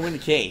 Cody's going to win the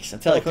case. I'm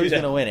telling you, Cody's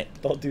going to win it.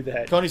 Don't do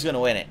that. Cody's going to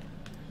win it.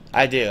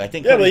 I do. I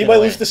think. Yeah, Cody's but he gonna might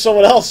win lose to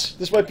someone else.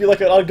 This might be like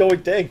an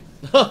ongoing thing.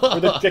 Where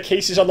the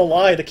case is on the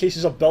line. The case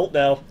is a belt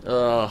now.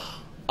 All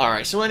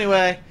right. So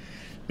anyway,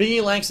 Big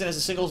E Langston has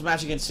a singles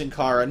match against Sin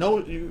Cara. No,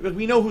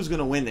 we know who's going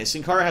to win this.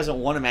 Sin Cara hasn't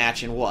won a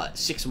match in what,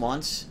 6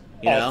 months?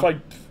 You know, like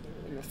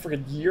a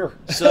friggin' year.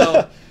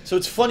 so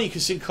it's funny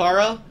because Sin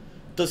Cara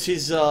does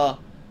his.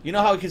 You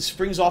know how he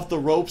springs off the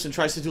ropes and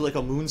tries to do like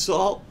a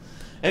moonsault?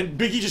 And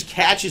Big E just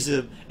catches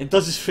him and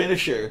does his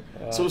finisher.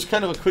 So it was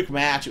kind of a quick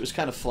match. It was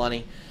kind of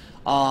funny.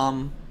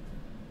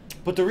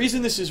 But the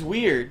reason this is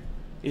weird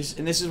is,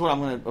 and this is what I'm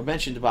going to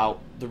mention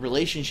about the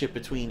relationship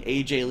between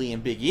AJ Lee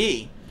and Big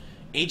E.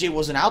 AJ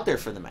wasn't out there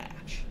for the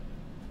match.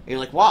 You're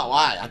like, wow,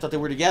 why? I thought they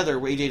were together.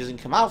 AJ doesn't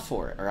come out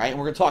for it, all right? And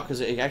we're going to talk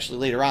because actually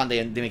later on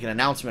they make an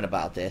announcement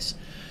about this.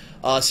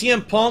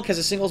 CM Punk has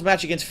a singles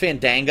match against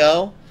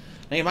Fandango.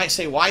 Now you might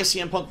say, why is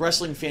CM Punk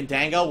wrestling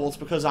Fandango? Well, it's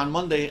because on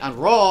Monday on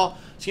Raw,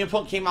 CM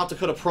Punk came out to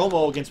cut a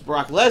promo against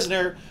Brock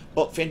Lesnar,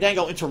 but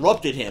Fandango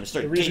interrupted him.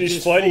 The reason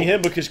he's fighting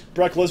him because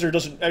Brock Lesnar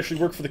doesn't actually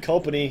work for the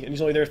company, and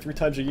he's only there 3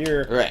 times a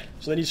year. Right.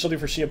 So they need something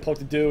for CM Punk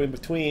to do in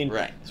between.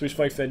 Right. So he's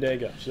fighting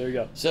Fandango. So there you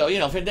go. So,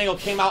 Fandango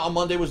came out on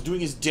Monday, was doing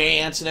his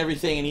dance and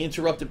everything, and he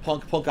interrupted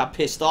Punk. Punk got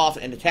pissed off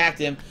and attacked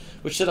him,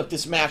 which set up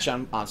this match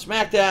on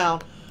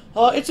SmackDown.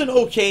 It's an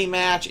okay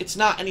match. It's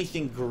not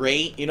anything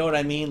great. You know what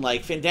I mean?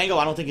 Like, Fandango,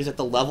 I don't think is at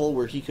the level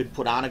where he could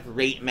put on a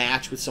great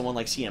match with someone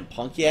like CM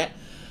Punk yet.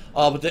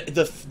 But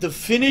the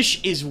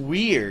finish is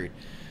weird.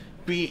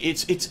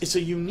 It's a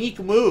unique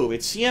move.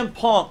 It's CM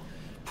Punk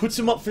puts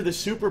him up for the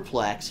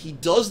superplex. He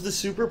does the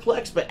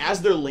superplex, but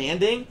as they're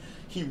landing,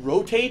 he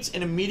rotates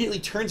and immediately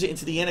turns it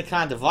into the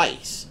Anaconda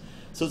Vice.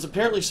 So it's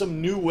apparently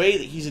some new way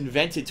that he's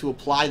invented to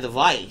apply the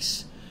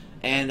Vice.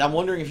 And I'm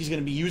wondering if he's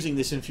going to be using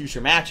this in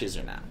future matches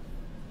or not.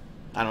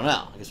 I don't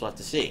know. I guess we'll have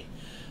to see.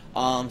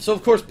 So,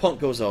 of course, Punk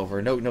goes over.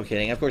 No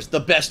kidding. Of course, the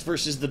best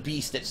versus the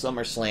beast at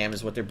SummerSlam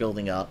is what they're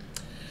building up.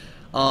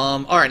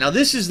 All right, now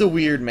this is the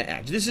weird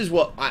match. This is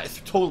what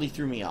totally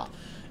threw me off.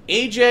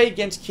 AJ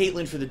against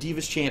Caitlyn for the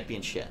Divas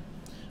Championship.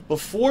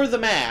 Before the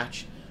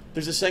match,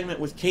 there's a segment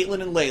with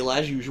Caitlyn and Layla,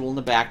 as usual, in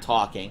the back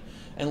talking.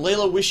 And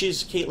Layla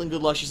wishes Caitlyn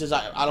good luck. She says,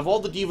 out of all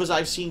the divas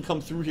I've seen come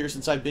through here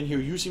since I've been here,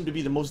 you seem to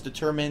be the most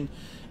determined,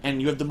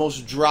 and you have the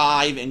most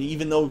drive, and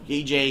even though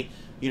AJ,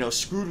 you know,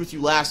 screwed with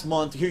you last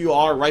month, here you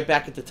are right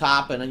back at the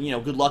top, and, you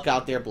know, good luck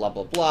out there, blah,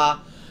 blah, blah.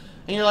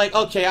 And you're like,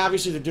 okay,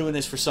 obviously they're doing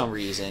this for some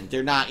reason.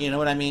 They're not, you know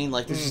what I mean?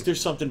 Like,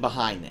 there's something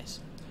behind this.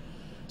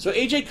 So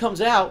AJ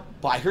comes out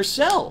by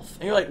herself.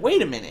 And you're like,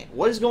 wait a minute.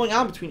 What is going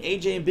on between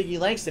AJ and Biggie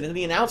Langston? And then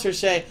the announcers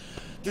say,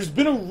 there's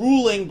been a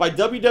ruling by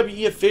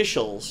WWE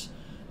officials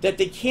that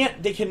they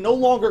can no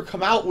longer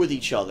come out with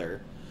each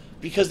other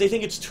because they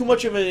think it's too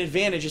much of an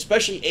advantage,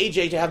 especially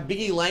AJ, to have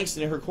Biggie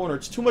Langston in her corner.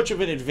 It's too much of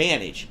an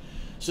advantage.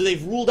 So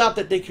they've ruled out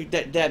that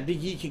that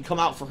Big E can come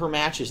out for her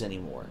matches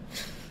anymore.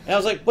 And I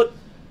was like, but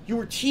you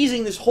were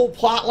teasing this whole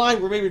plot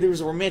line where maybe there was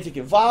a romantic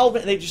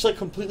involvement, and they just like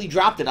completely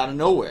dropped it out of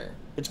nowhere.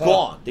 It's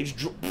gone. They just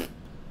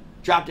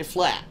dropped it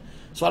flat.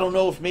 So I don't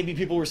know if maybe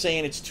people were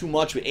saying it's too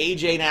much with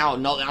AJ now,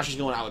 and now she's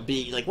going out with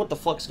Biggie. Like, what the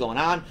fuck's going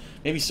on?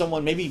 Maybe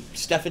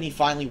Stephanie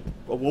finally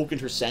awoke in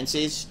her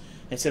senses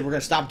and said, we're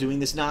going to stop doing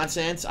this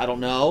nonsense. I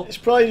don't know. It's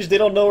probably just they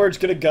don't know where it's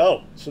going to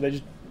go, so they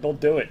just don't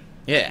do it.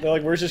 Yeah. They're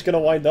like, where's this going to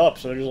wind up?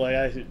 So they're just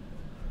like,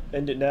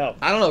 end it now.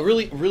 I don't know.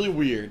 Really, really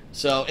weird.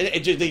 So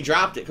they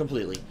dropped it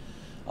completely.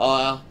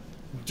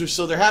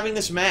 So they're having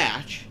this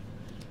match,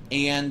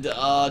 and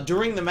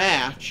during the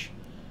match,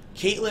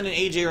 Caitlyn and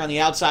AJ are on the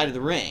outside of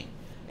the ring.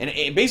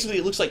 And basically,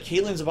 it looks like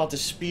Caitlyn's about to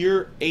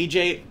spear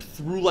AJ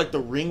through, like, the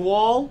ring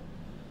wall.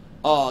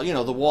 You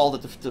know, the wall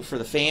for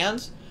the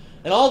fans.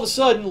 And all of a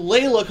sudden,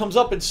 Layla comes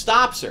up and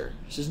stops her.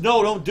 She says,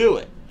 no, don't do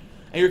it.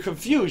 And you're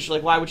confused. You're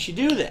like, why would she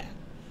do that?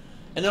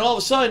 And then all of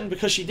a sudden,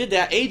 because she did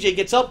that, AJ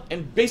gets up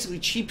and basically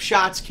cheap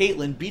shots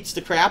Caitlyn, beats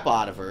the crap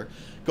out of her,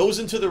 goes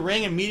into the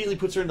ring, immediately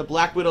puts her into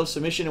Black Widow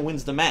submission and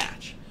wins the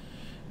match.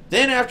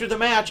 Then after the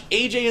match,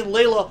 AJ and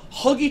Layla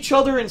hug each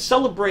other and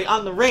celebrate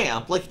on the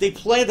ramp like they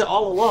planned it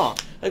all along.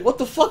 Like, what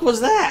the fuck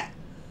was that?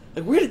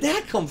 Like, where did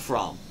that come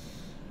from?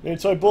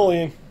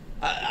 Anti-bullying.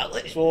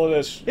 That's all it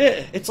is.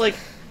 Yeah, it's like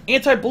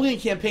anti-bullying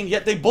campaign,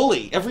 yet they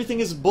bully. Everything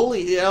is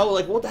bully, you know?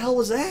 Like, what the hell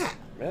was that?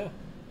 Yeah.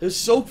 It was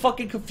so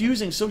fucking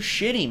confusing, so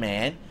shitty,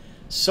 man.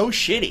 So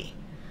shitty.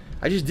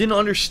 I just didn't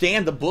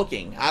understand the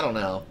booking. I don't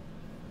know.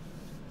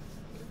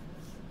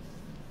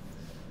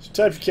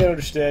 Sometimes you can't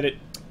understand it.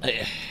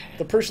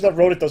 The person that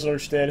wrote it doesn't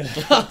understand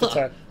it at the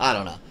time. I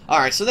don't know. All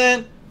right, so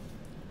then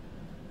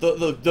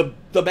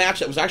the match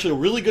that was actually a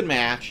really good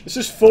match. This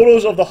is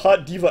photos of the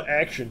Hot Diva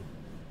action.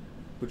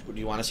 Do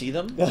you want to see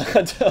them? No.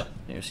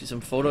 Here, see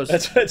some photos.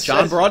 That's what it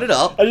John says. brought it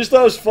up. I just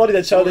thought it was funny.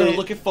 That's So how we're they gonna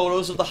look at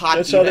photos of the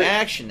Hot Diva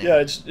action now. Yeah,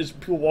 it's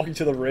people walking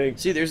to the ring.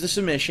 See, there's the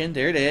submission.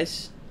 There it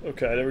is.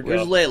 Okay, there we go.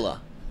 Where's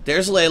Layla?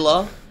 There's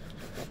Layla.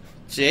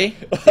 See?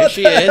 Here What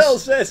she the is. hell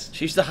is this?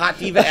 She's the Hot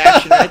Diva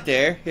action right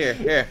there.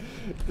 Here.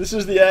 This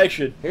is the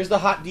action. Here's the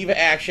Hot Diva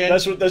action.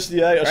 That's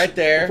the action. Right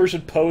there. The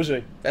person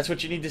posing. That's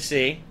what you need to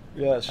see.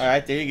 Yes. All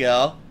right, there you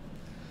go.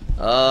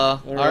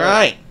 All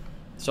right.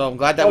 So I'm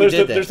glad that we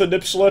did that. There's the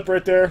nip slip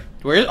right there.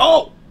 Where is?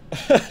 Oh.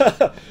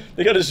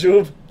 They got a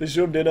zoom. They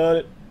zoomed in on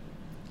it.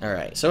 All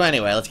right. So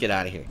anyway, let's get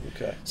out of here.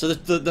 Okay. So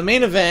the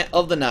main event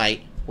of the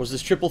night was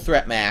this triple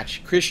threat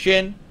match: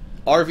 Christian,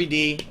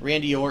 RVD,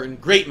 Randy Orton.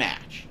 Great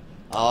match.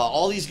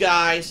 All these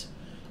guys,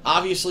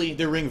 obviously,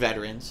 they're ring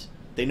veterans.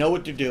 They know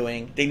what they're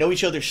doing. They know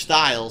each other's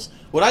styles.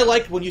 What I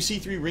like when you see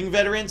three ring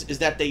veterans is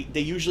that they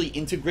usually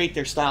integrate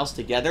their styles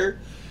together.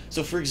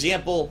 So, for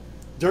example,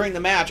 during the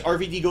match,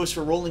 RVD goes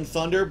for Rolling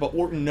Thunder, but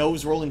Orton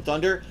knows Rolling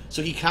Thunder,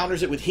 so he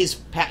counters it with his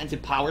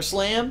patented Power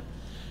Slam.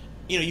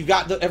 You know, you've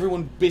got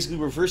everyone basically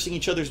reversing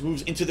each other's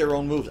moves into their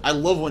own moves. I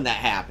love when that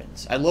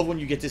happens. I love when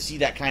you get to see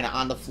that kind of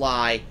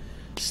on-the-fly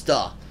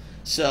stuff.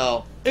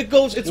 So, it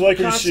goes... It's you like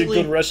when you constantly... see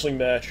a good wrestling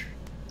match.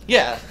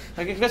 Yeah,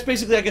 that's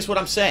basically, I guess, what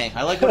I'm saying.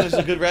 I like when there's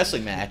a good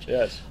wrestling match.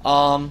 Yes.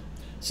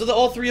 So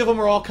all three of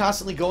them are all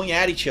constantly going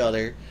at each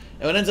other.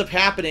 And what ends up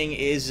happening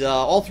is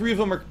all three of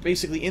them are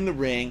basically in the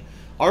ring.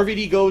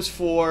 RVD goes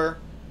for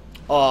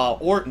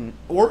Orton.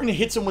 Orton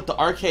hits him with the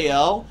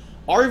RKO.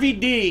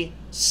 RVD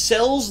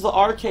sells the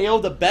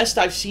RKO the best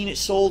I've seen it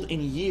sold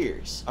in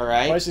years. All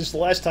right? Probably since the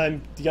last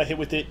time he got hit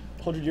with it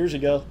 100 years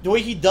ago. The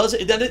way he does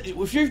it,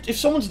 if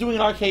someone's doing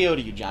an RKO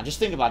to you, John, just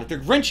think about it. They're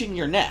wrenching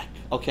your neck,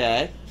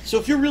 okay? So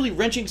if you're really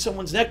wrenching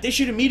someone's neck, they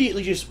should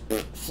immediately just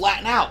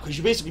flatten out because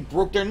you basically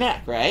broke their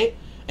neck, right?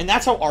 And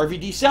that's how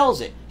RVD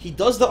sells it. He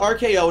does the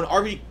RKO and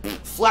RVD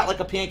flat like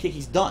a pancake,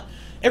 he's done.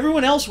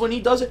 Everyone else, when he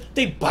does it,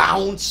 they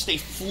bounce, they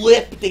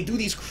flip, they do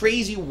these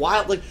crazy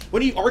wild, like,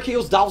 when he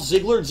RKOs Dolph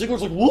Ziggler, and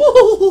Ziggler's like,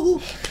 woo!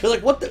 They're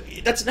like, what the,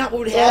 that's not what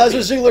would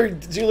happen. So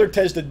Ziggler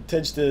tends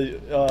to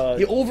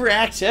he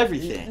overacts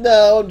everything.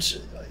 No,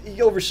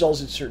 he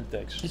oversells in certain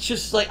things. It's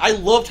just, like, I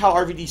loved how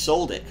RVD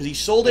sold it, because he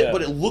sold it, Yeah.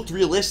 but it looked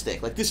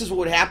realistic. Like, this is what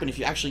would happen if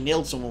you actually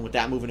nailed someone with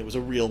that move and it was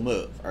a real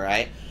move,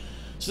 alright?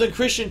 So then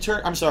Christian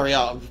turned, I'm sorry,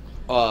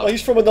 well,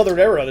 he's from another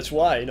era, that's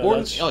why. You know,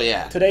 Orton, oh,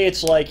 yeah. Today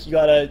it's like, you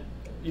gotta...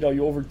 You know,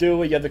 you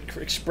overdo it, you have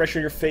the expression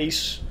on your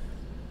face.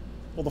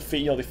 All the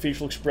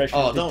facial expressions.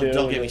 Oh, they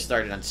don't get me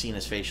started on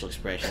Cena's facial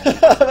expression. We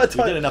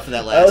did enough of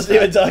that last time. I wasn't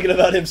even talking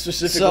about him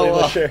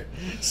specifically. Sure.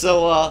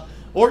 So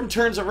Orton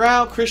turns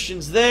around.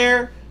 Christian's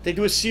there. They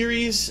do a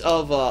series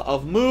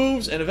of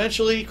moves, and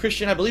eventually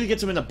Christian, I believe,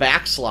 gets him in a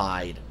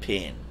backslide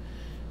pin,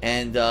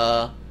 and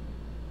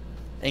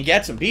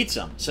gets him, beats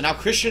him. So now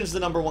Christian's the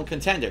 #1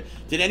 contender.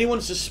 Did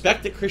anyone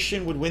suspect that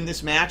Christian would win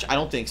this match? I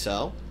don't think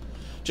so.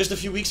 Just a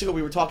few weeks ago,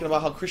 we were talking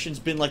about how Christian's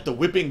been like the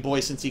whipping boy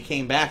since he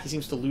came back. He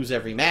seems to lose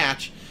every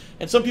match.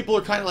 And some people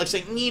are kind of like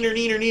saying, neener,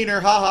 neener,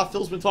 neener, haha,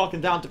 Phil's been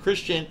talking down to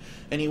Christian,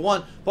 and he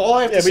won. But all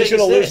I have to say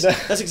is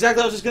this. That's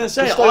exactly what I was just going to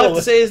say. All I have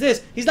to say is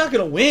this. He's not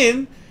going to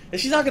win. And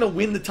she's not going to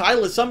win the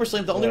title at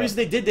SummerSlam. The only reason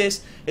they did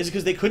this is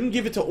because they couldn't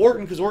give it to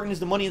Orton, because Orton is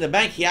the Money in the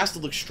Bank. He has to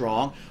look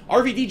strong.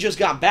 RVD just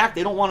got back.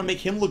 They don't want to make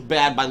him look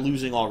bad by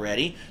losing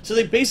already. So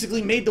they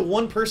basically made the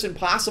one person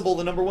possible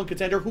the #1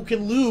 contender who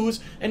can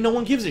lose, and no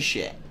one gives a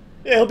shit.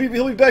 Yeah, he'll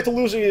be back to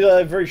losing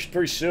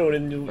very soon,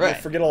 and you'll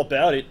forget all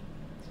about it.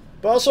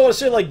 But I also want to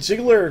say, like,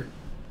 Ziggler,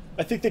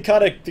 I think they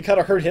kind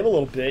of hurt him a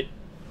little bit.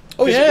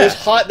 Oh yeah, it was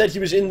hot that he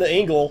was in the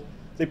angle.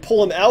 They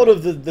pull him out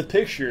of the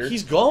picture.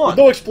 He's gone. With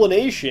no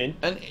explanation.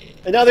 And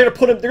now they're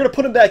gonna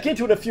put him back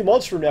into it a few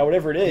months from now,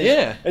 whatever it is.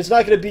 Yeah. And it's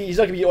not gonna be he's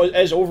not gonna be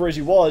as over as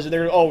he was. And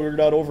they're we're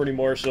not over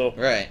anymore, so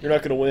you're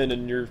not gonna win,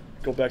 and you're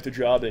go back to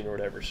jobbing or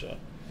whatever. So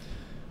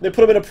they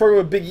put him in a program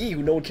with Big E,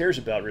 who no one cares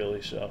about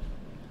really. So.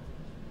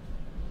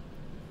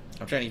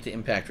 I'm trying to get the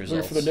Impact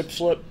results. Looking for the nip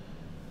slip.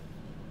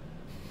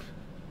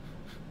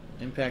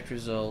 Impact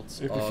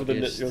results. You're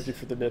looking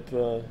for the nip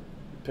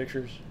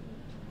pictures.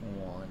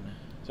 1.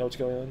 Is that what's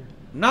going on?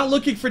 I'm not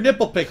looking for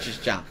nipple pictures,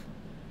 John.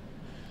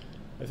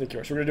 I think you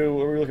are. So we're gonna do.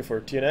 What are we looking for?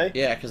 TNA.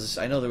 Yeah, because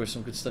I know there was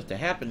some good stuff to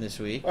happen this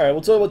week. All right,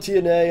 we'll talk about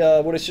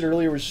TNA. What I said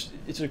earlier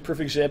it's a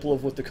perfect example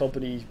of what the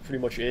company pretty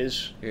much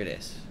is. Here it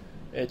is.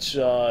 It's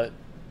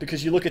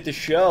because you look at the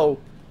show,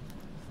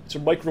 it's a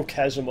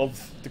microcosm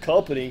of the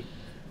company.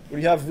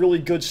 When you have really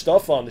good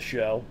stuff on the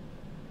show,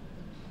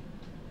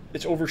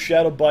 it's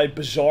overshadowed by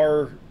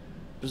bizarre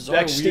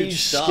backstage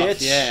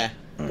skits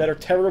that are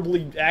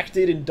terribly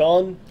acted and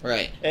done.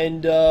 Right.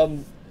 And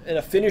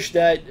a finish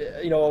that,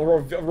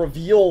 a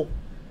reveal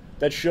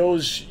that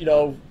shows,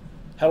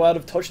 how out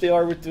of touch they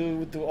are with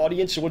the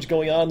audience and what's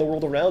going on in the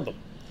world around them.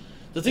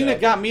 The thing that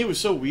got me was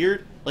so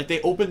weird. Like, they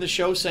opened the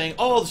show saying,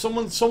 oh,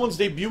 someone's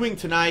debuting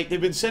tonight.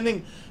 They've been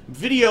sending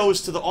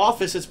videos to the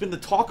office. It's been the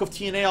talk of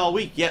TNA all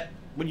week. Yet,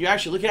 when you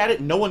actually look at it,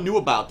 no one knew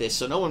about this,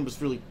 so no one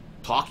was really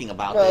talking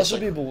about this.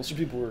 Some people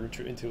were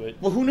into it.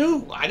 Well, who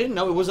knew? I didn't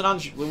know. It wasn't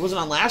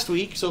on last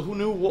week, so who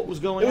knew what was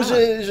going on?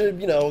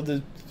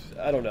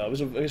 I don't know. It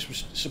was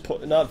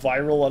not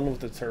viral. I don't know what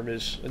the term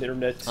is. An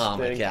internet thing.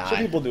 My God. Some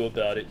people knew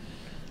about it.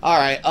 All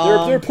right.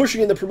 They're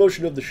pushing in the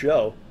promotion of the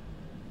show.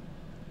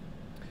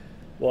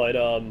 But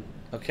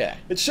okay.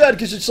 It's sad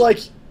because it's like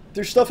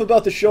there's stuff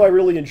about the show I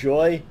really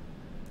enjoy,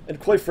 and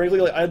quite frankly,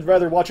 like, I'd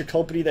rather watch a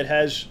company that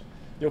has,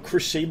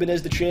 Chris Sabin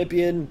as the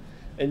champion,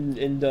 and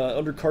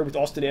undercard with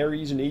Austin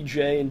Aries and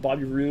AJ and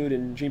Bobby Roode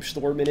and James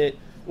Storm in it,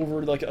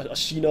 over like a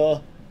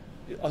Cena,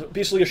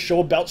 basically a show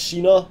about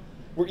Cena,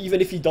 where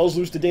even if he does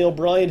lose to Daniel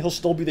Bryan, he'll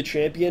still be the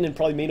champion and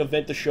probably main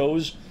event the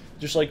shows,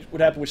 just like what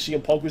happened with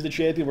CM Punk was the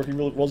champion, where he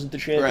really wasn't the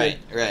champion,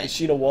 right. And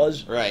Cena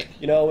was, right.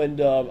 And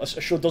a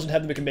show doesn't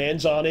have the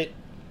McMahons on it,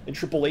 and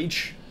Triple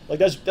H, like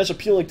that's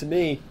appealing to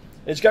me.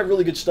 And it's got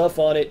really good stuff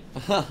on it,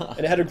 and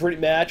it had a great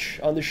match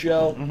on the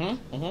show.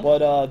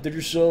 But they're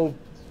just so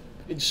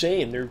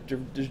insane.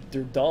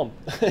 They're dumb,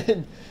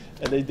 and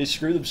they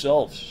screw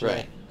themselves. So.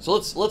 Right. So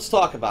let's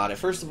talk about it.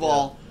 First of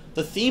all,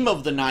 the theme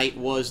of the night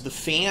was the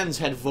fans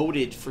had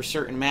voted for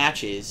certain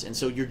matches, and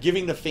so you're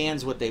giving the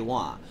fans what they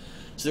want.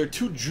 So there are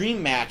 2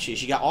 dream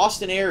matches. You got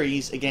Austin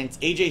Aries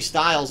against AJ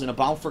Styles in a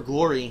Bound for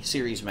Glory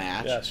series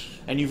match,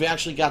 and you've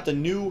actually got the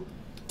new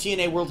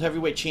TNA World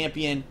Heavyweight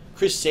Champion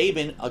Chris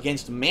Sabin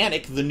against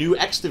Manic, the new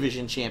X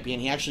Division champion.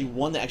 He actually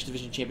won the X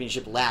Division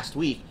championship last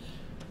week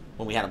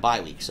when we had a bye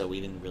week, so we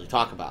didn't really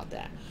talk about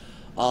that.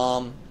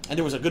 And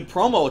there was a good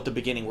promo at the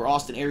beginning where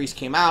Austin Aries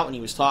came out and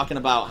he was talking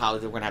about how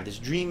they were going to have this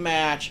dream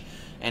match,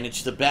 and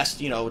it's the best,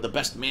 the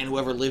best man who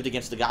ever lived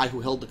against the guy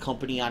who held the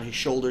company on his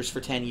shoulders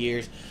for 10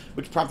 years,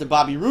 which prompted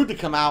Bobby Roode to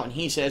come out, and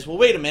he says, well,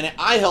 wait a minute,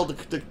 I held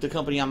the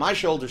company on my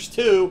shoulders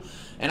too,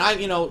 and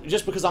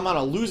just because I'm on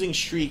a losing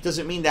streak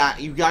doesn't mean that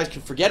you guys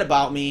can forget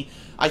about me.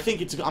 I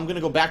think I'm going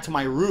to go back to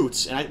my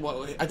roots, and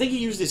I think he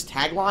used his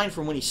tagline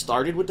from when he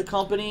started with the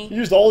company. He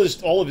used all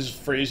of his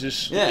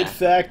phrases. Yeah. It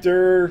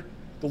Factor,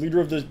 the leader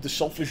of the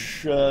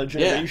selfish generation.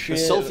 Yeah, the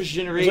selfish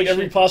generation. It was like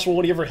every possible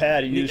one he ever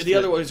had. The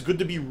other one is good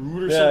to be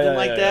rude or something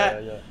like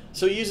that. Yeah.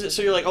 So you use it.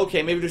 So you're like,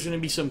 okay, maybe there's going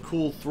to be some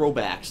cool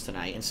throwbacks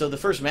tonight. And so the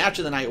first match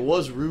of the night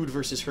was Roode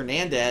versus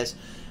Hernandez.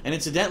 And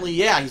incidentally,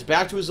 he's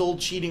back to his old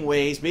cheating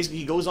ways. Basically,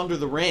 he goes under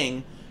the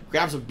ring,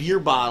 grabs a beer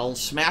bottle,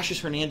 smashes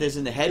Hernandez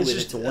in the head with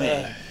it to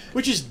win.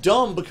 Which is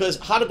dumb, because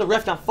how did the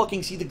ref not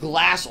fucking see the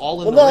glass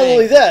all in the ring? Well, not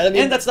only that,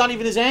 and that's not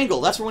even his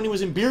angle. That's from when he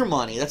was in Beer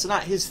Money. That's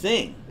not his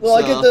thing. Well,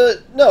 I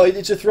get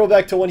it's a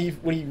throwback to when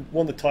he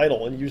won the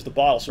title and he used the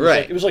bottle. So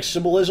it was like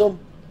symbolism.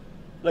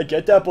 I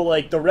get that, but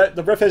like the ref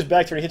has his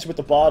back to him and hits him with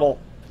the bottle.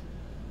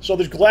 So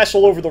there's glass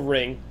all over the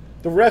ring.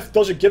 The ref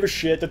doesn't give a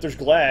shit that there's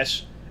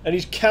glass, and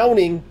he's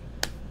counting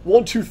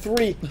 1, 2,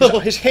 3.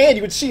 His hand,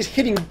 you would see, is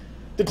hitting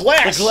the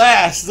glass. The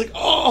glass. It's like,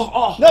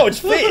 oh. No, it's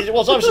fake.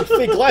 Well, it's obviously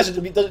fake glass.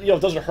 It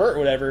doesn't hurt or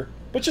whatever.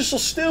 But it's just so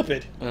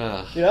stupid.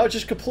 It's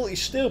just completely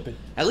stupid.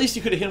 At least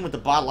you could have hit him with the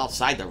bottle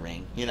outside the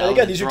ring. And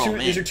again, these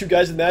are two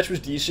guys. The match was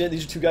decent.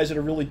 These are two guys that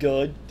are really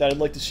good that I'd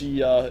like to see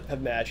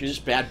have matches.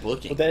 Just bad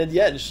booking. But then in the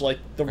end, it's like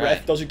the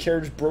ref doesn't care.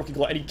 Just broken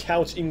glass, and he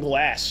counts in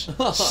glass,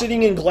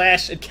 sitting in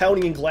glass and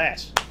counting in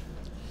glass.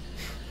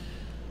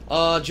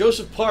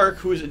 Joseph Park,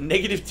 who is at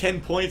negative 10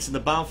 points in the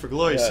Bound for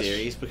Glory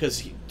series,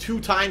 because 2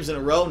 times in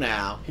a row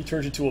now he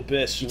turns into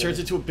Abyss. He turns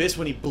into Abyss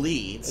when he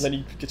bleeds, and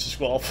then he gets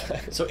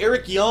disqualified. So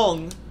Eric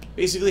Young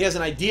basically has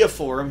an idea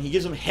for him. He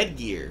gives him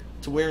headgear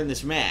to wear in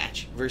this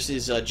match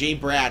versus Jay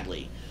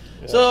Bradley.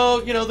 Yeah.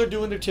 So, they're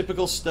doing their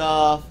typical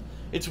stuff.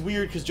 It's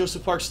weird because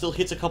Joseph Park still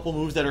hits a couple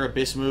moves that are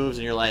Abyss moves,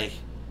 and you're like,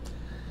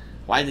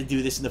 why did they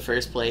do this in the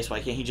first place?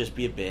 Why can't he just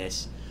be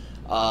Abyss?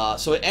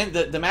 So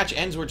the match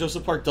ends where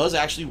Joseph Park does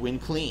actually win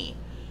clean.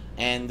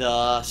 And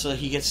so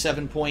he gets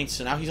 7 points,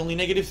 so now he's only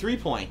negative 3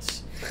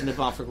 points in the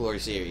Bound for Glory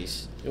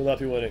series. He'll not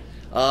be winning.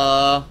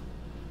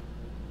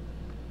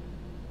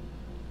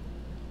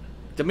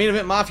 The Main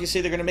Event Mafia say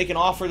they're going to make an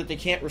offer that they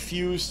can't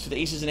refuse to the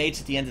Aces and Eights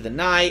at the end of the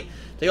night.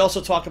 They also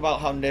talk about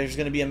how there's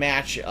going to be a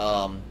match,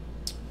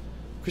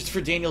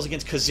 Christopher Daniels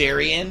against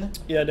Kazarian.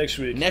 Yeah, next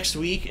week. Next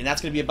week, and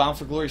that's going to be a Bound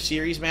for Glory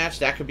series match.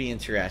 That could be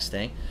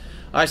interesting.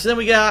 All right, so then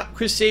we got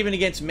Chris Sabin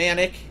against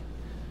Manic,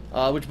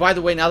 which, by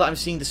the way, now that I'm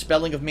seeing the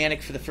spelling of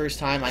Manic for the first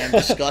time, I am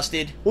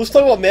disgusted. Let's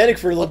talk about Manic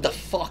for a little. What the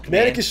fuck,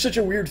 man? Manic is such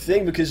a weird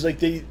thing because, like,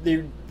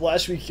 they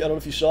last week, I don't know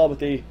if you saw, but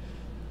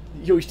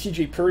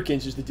TJ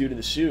Perkins is the dude in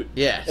the suit.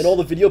 Yes. And all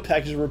the video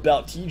packages were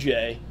about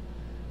TJ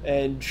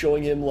and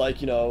showing him, like,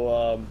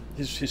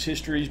 his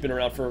history. He's been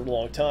around for a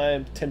long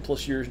time,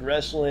 10+ years in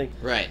wrestling.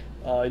 Right.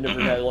 He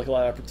never had, like, a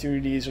lot of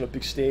opportunities on a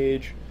big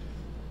stage.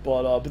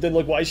 But then,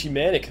 like, why is he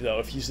Manic, though,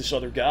 if he's this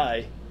other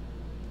guy?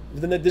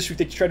 But then this week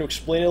they tried to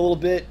explain it a little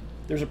bit.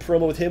 There's a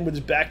promo with him with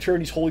his back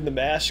turned. He's holding the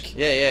mask.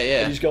 Yeah.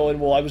 And he's going,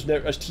 well, I was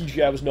never, as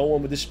TJ, I was no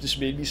one, but this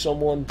made me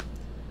someone.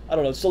 I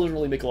don't know. It still doesn't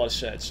really make a lot of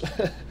sense.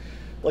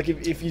 Like,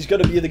 if he's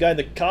going to be the guy in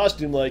the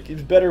costume, like, it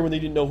was better when they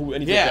didn't know who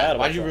anything about him.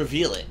 Why'd you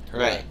reveal it?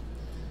 Right.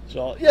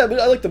 So, yeah, but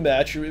I like the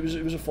match. It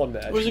was a fun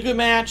match. It was a good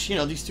match.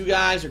 These two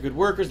guys are good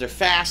workers. They're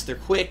fast. They're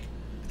quick.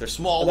 They're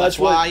small. That's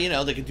why,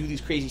 they can do these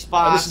crazy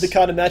spots. And this is the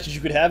kind of matches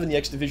you could have in the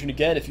X Division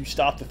again if you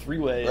stop the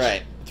three-ways.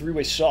 Right. The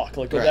three-ways suck.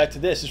 Like, go back to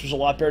this. This was a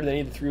lot better than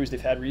any of the three-ways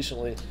they've had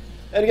recently.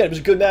 And again, it was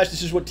a good match.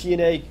 This is what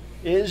TNA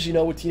is,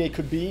 what TNA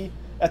could be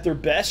at their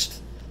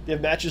best. They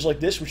have matches like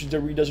this, which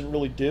WWE doesn't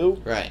really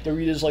do. Right.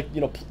 WWE is like,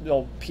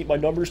 keep my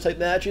numbers type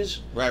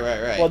matches. Right.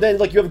 Well, then,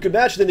 like, you have a good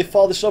match, and then they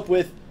follow this up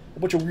with a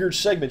bunch of weird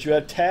segments. You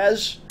have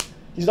Taz.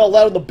 He's not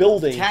allowed in the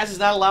building. Taz is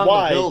not allowed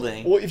in the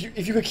building. Well,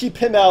 if you could keep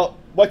him out,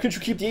 why couldn't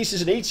you keep the Aces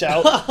and Eights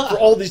out for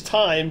all this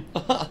time?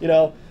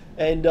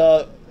 And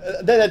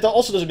then that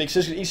also doesn't make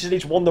sense because Aces and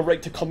Eights won the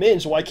right to come in,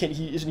 so why can't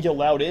he? Isn't he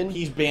allowed in?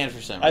 He's banned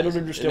for some reason. I don't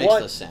understand it why.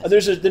 Makes no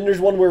sense. Then there's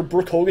one where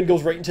Brooke Hogan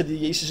goes right into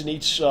the Aces and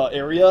Eights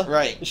area.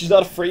 Right. And she's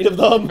not afraid of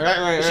them.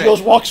 Right.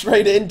 She walks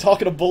right in,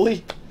 talking to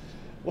Bully.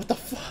 What the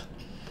fuck?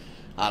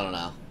 I don't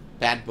know.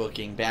 Bad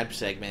booking, bad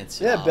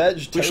segments. Yeah, bad.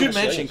 We should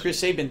mention Chris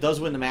Sabin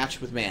does win the match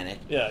with Manic.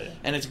 Yeah.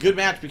 And it's a good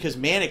match because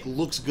Manic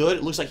looks good.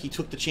 It looks like he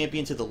took the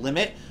champion to the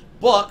limit,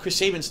 but Chris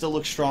Sabin still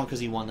looks strong because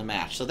he won the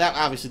match. So that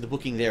obviously the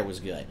booking there was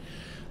good.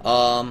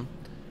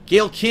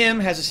 Gail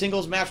Kim has a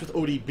singles match with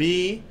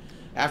ODB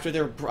after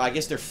their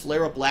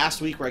flare up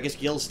last week, where I guess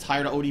Gail's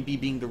tired of ODB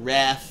being the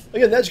ref.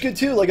 Again, that's good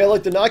too. Like, I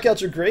like the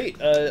knockouts are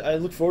great. I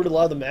look forward to a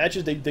lot of the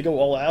matches. They go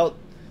all out.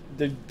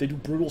 They do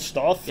brutal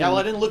stuff. Yeah, well,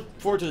 I didn't look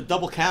forward to the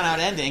double count out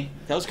ending.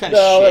 That was kind of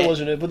shit. No, that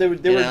wasn't it. But they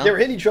were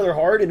hitting each other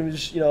hard, and it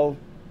was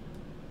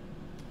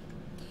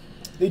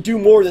they do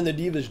more than the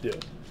Divas do.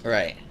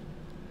 Right.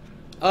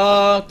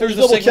 There's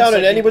double count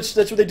at any, but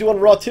that's what they do on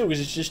Raw too,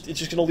 because it's just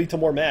going to lead to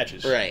more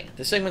matches. Right.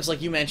 The segments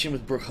like you mentioned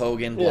with Brooke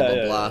Hogan,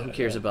 blah blah. Who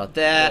cares about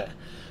that?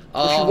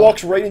 Yeah. She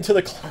walks right into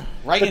the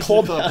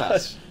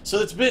clubhouse. So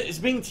it's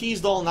being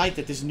teased all night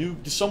that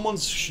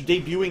someone's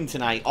debuting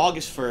tonight,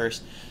 August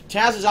 1st.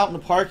 Taz is out in the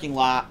parking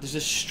lot. There's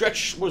this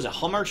stretch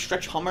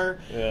Hummer.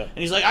 Yeah. And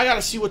he's like, I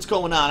gotta see what's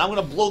going on. I'm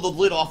gonna blow the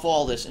lid off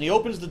all this. And he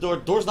opens the door.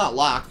 Door's not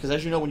locked, because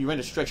as you know, when you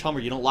rent a stretch Hummer,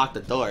 you don't lock the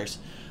doors.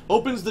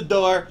 Opens the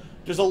door.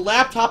 There's a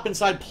laptop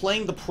inside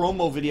playing the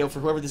promo video for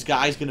whoever this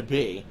guy's gonna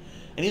be.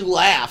 And he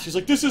laughs. He's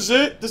like, this is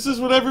it? This is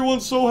what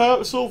everyone's so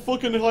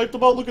fucking hyped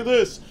about? Look at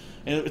this.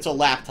 And it's a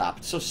laptop.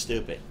 It's so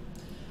stupid.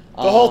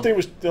 The whole thing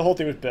was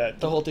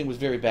bad. The whole thing was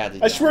very badly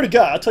done. I swear to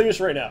God, I'll tell you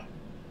this right now.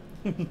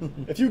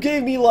 If you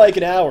gave me like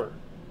an hour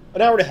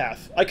and a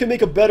half, I could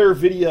make a better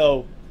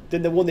video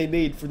than the one they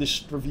made for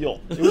this reveal.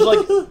 It was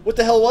like, what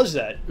the hell was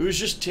that? It was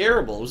just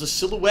terrible. It was a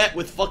silhouette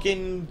with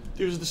fucking.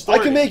 It was the story.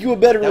 I can make you a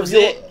better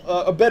reveal,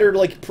 a better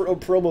like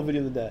promo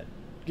video than that.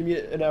 Give me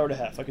an hour and a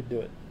half. I could do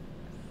it.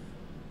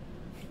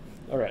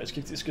 All right, let's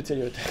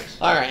continue with that.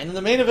 All right, and then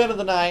the main event of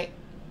the night.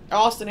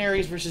 Austin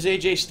Aries versus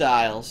AJ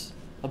Styles,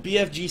 a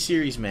BFG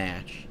series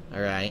match.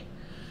 All right.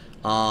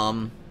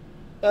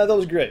 That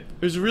was great.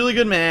 It was a really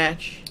good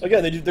match.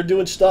 Again, they're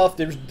doing stuff.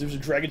 There's a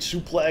dragon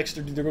suplex.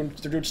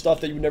 They're doing stuff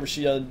that you would never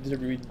see on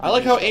WWE. I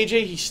like how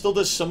AJ, he still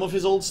does some of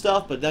his old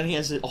stuff, but then he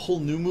has a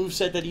whole new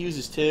moveset that he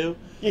uses too.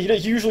 Yeah,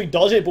 he usually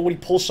does it, but when he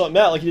pulls something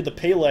out, like he did the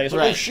Pele, it's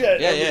like, oh shit.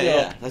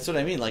 Yeah. That's what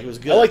I mean. Like, it was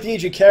good. I like the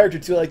AJ character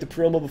too. I like the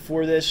promo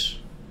before this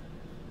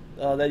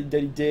that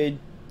he did.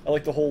 I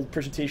like the whole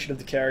presentation of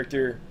the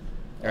character.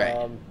 Right. I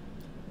don't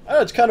know,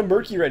 it's kind of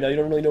murky right now. You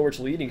don't really know where it's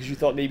leading because you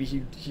thought maybe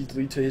he'd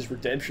lead to his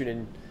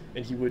redemption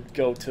and he would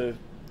go to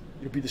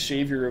be the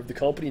savior of the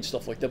company and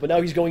stuff like that. But now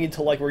he's going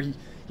into like where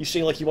he's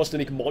saying like he wants to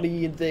make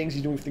money and things.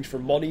 He's doing things for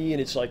money,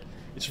 and it's like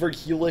it's very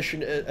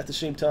heelish at the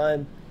same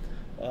time.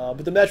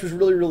 But the match was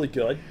really, really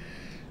good.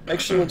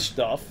 Excellent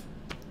stuff,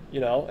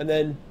 And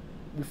then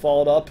we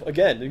followed up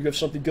again. You have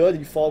something good, and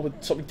you follow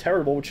with something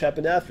terrible, which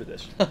happened after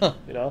this. All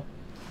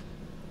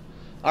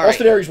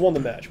Austin right. Aries won the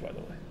match, by the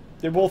way.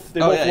 They both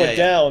went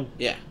down.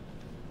 Yeah.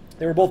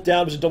 They were both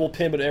down. It was a double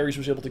pin, but Aries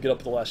was able to get up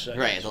at the last second.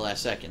 Right, at the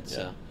last second.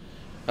 Yeah.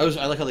 So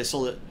I like how they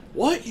sold it.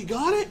 What? You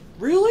got it?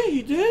 Really?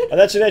 You did? And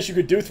that's a match you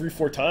could do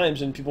 3-4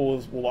 times, and people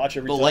will watch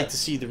every time. They'll like to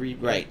see the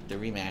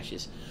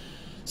rematches.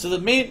 So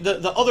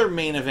the other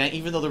main event,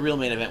 even though the real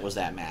main event was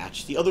that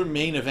match, the other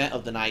main event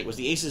of the night was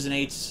the Aces and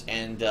Eights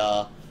and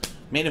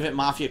main event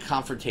Mafia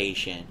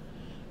confrontation.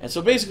 And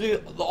so basically,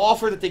 the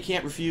offer that they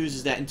can't refuse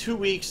is that in 2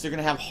 weeks they're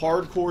going to have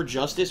Hardcore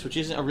Justice, which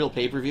isn't a real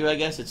pay-per-view, I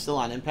guess. It's still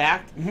on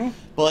Impact,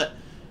 but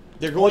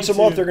they're going once a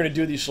month they're going to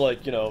do these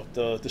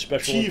the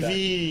special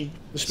TV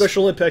Impact. The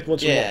special Impact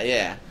once a month.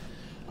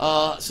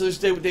 Yeah. So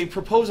they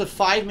propose a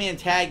 5-man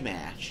tag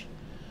match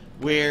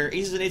where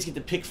Aces and Eights get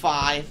to pick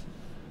 5.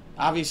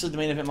 Obviously, the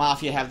main event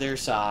Mafia have their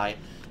side,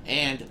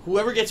 and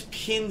whoever gets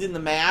pinned in the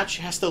match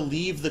has to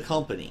leave the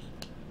company.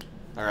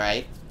 All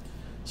right.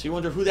 So you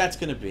wonder who that's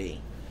going to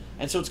be.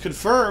 And so it's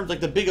confirmed, like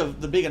the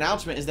big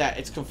announcement is that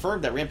it's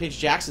confirmed that Rampage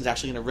Jackson's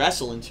actually going to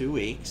wrestle in 2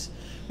 weeks.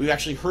 We've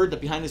actually heard that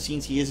behind the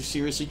scenes he is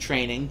seriously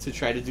training to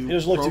try to do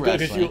pro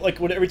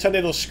wrestling. Every time they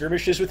have those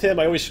skirmishes with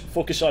him, I always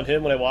focus on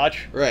him when I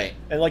watch. Right.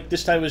 And like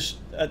this time was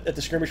at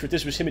the skirmish with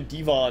this was him and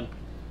Devon.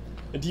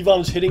 And Devon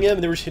was hitting him,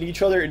 and they were hitting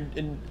each other,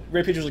 and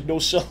Rampage was like no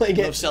selling it.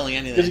 No selling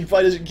anything. Because he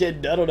probably doesn't get,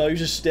 I don't know, he was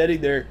just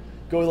standing there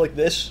going like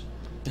this.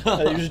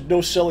 And he was just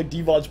no selling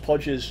Devon's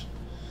punches.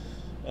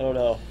 I don't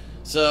know.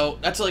 So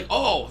that's like,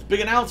 oh,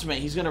 big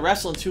announcement. He's going to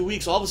wrestle in 2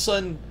 weeks. All of a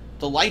sudden,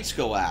 the lights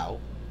go out.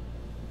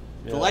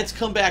 Yeah. The lights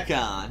come back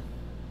on.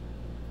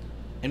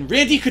 And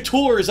Randy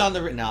Couture is on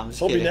the... No, I'm just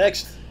kidding. Who'll be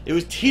next? It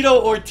was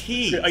Tito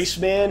Ortiz.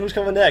 Iceman, who's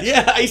coming next?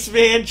 Yeah,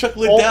 Iceman, Chuck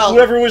Liddell.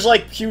 Whoever was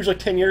like huge like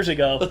 10 years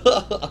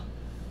ago.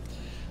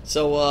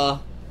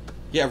 So,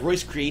 yeah,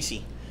 Royce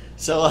Gracie.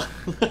 So,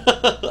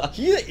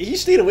 he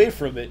stayed away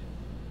from it.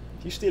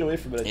 He stayed away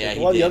from it. I think.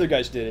 A lot of the other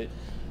guys did it.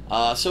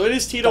 So it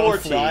is Tito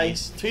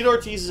Ortiz. Tito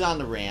Ortiz is on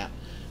the ramp.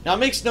 Now, it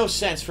makes no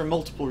sense for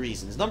multiple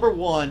reasons. Number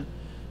one,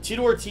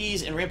 Tito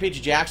Ortiz and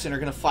Rampage Jackson are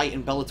going to fight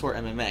in Bellator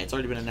MMA. It's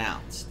already been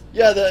announced.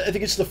 Yeah, I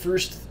think it's the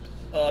first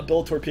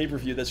Bellator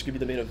pay-per-view that's going to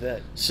be the main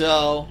event.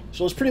 So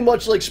it's pretty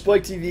much like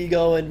Spike TV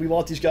going, we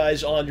want these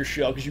guys on your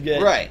show because you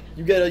get a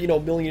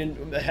 1.5 million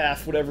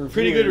whatever.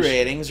 Pretty viewers. Good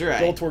ratings,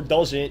 right? Bellator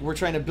doesn't. We're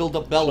trying to build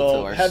up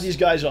Bellator. So have these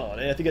guys on,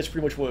 and I think that's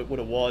pretty much what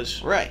it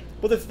was. Right.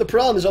 But the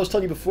problem is, I was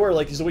telling you before,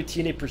 like, is the way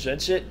TNA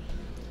presents it,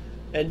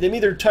 and they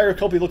made their entire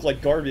company look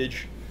like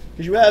garbage.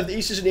 Because you have the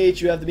Aces and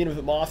Eights, you have the main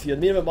event Mafia.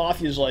 The main event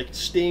Mafia is like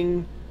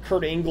Sting,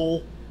 Kurt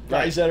Angle.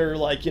 Guys that are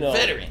like,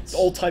 veterans,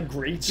 all-time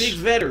greats, big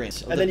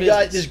veterans. And then you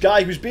got this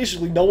guy who's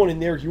basically no one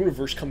in their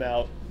universe come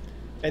out,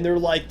 and they're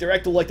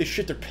acting like they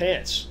shit their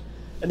pants.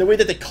 And the way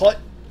that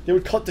they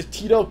would cut to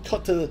Tito,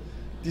 cut to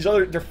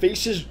their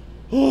faces.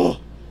 Oh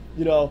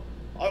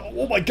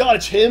my God,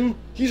 it's him.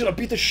 He's gonna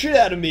beat the shit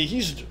out of me.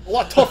 He's a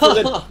lot tougher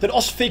than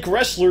us fake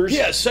wrestlers.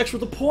 Yeah, sex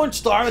with a porn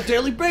star on a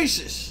daily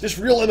basis. This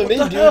real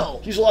MMA dude, hell?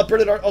 He's a lot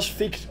better than us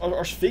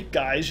fake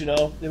guys.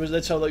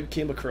 That's how they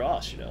came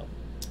across.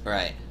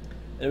 Right.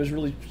 And it was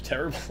really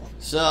terrible.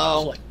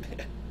 So,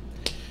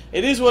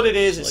 it is what it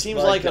is. It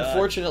seems like,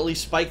 unfortunately,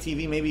 Spike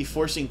TV may be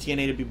forcing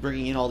TNA to be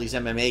bringing in all these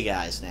MMA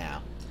guys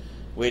now.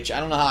 Which, I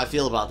don't know how I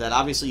feel about that.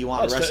 Obviously, you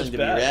want wrestling to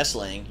be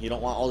wrestling. You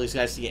don't want all these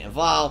guys to get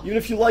involved. Even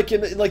if you like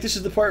him, like, this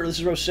is what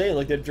I was saying,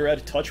 like, they're out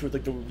of touch with,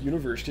 like, the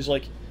universe. Because,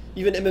 like,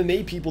 even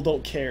MMA people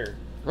don't care.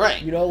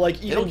 Right. Like,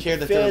 even they don't care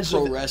that they're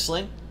pro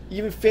wrestling.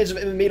 Even fans of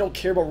MMA don't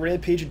care about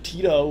Rampage and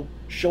Tito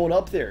showing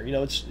up there.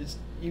 It's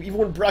even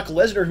when Brock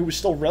Lesnar, who was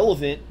still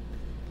relevant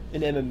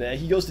in MMA,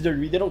 he goes to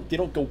WWE. They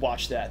don't go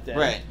watch that then.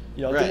 Right.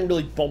 It didn't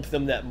really bump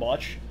them that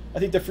much. I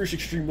think the first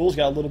Extreme Rules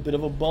got a little bit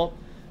of a bump,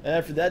 and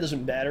after that, it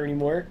doesn't matter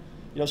anymore.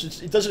 So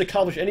it doesn't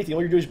accomplish anything.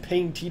 All you're doing is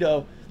paying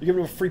Tito. You're giving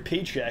him a free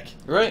paycheck.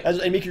 Right.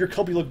 And making your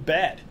company look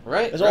bad.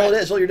 Right. That's all it is.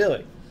 That's all you're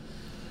doing.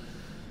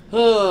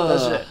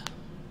 That's it.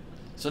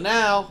 So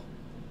now,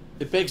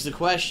 it begs the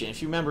question.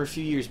 If you remember a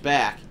few years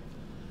back,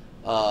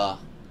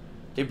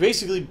 they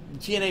basically,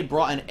 TNA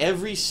brought in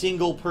every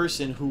single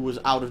person who was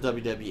out of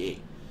WWE.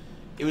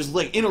 It was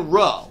like in a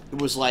row.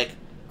 It was like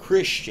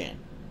Christian,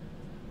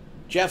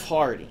 Jeff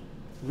Hardy,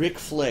 Ric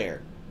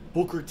Flair,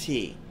 Booker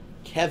T,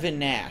 Kevin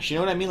Nash. You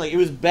know what I mean? Like, it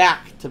was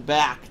back to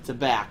back to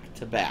back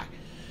to back.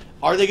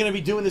 Are they going to be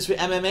doing this with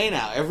MMA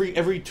now?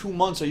 Every 2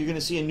 months, are you going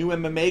to see a new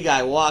MMA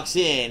guy walks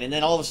in, and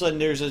then all of a sudden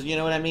there's a, you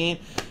know what I mean?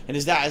 And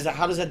is that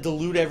how does that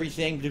dilute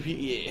everything?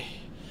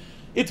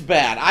 It's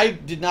bad. I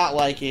did not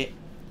like it.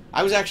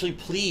 I was actually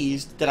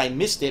pleased that I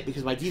missed it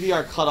because my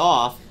DVR cut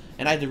off,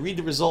 and I had to read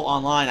the result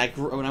online.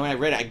 When I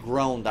read it, I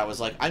groaned. I was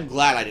like, I'm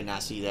glad I did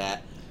not see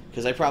that,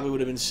 because I probably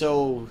would have been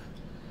so...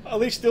 At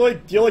least the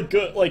only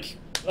good, like,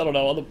 I don't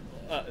know,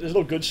 there's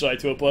no good side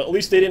to it, but at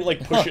least they didn't,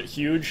 like, push it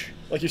huge.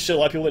 Like you said, a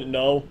lot of people didn't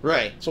know.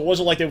 Right. So it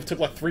wasn't like they took,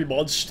 like, 3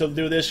 months to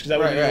do this, because that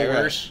would be even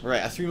worse.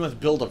 Right, a 3-month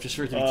build-up just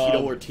for it to be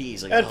Tito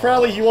Ortiz. Like, and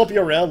probably he won't be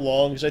around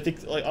long, because I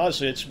think, like,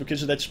 honestly, it's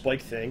because of that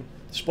Spike thing.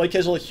 Spike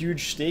has a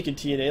huge stake in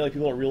TNA, like,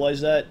 people don't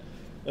realize that.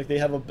 Like, they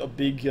have a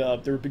big,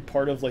 they're a big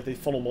part of, like, they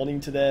funnel money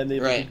into them, they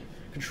have big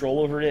control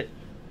over it.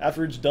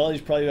 After it's done,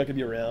 he's probably not going to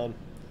be around.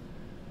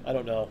 I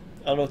don't know.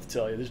 I don't know what to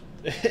tell you.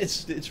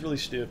 It's really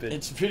stupid.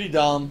 It's pretty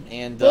dumb,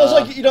 and... Well, it's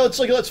like, you know, it's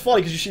like, that's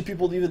funny, because you see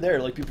people even there,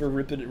 like, people are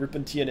ripping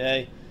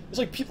TNA. It's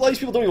like, a lot of these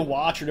people don't even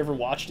watch or never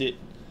watched it,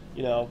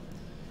 you know.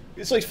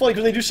 It's like, funny,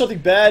 because when they do something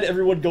bad,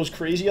 everyone goes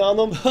crazy on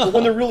them. But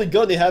when they're really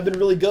good, they have been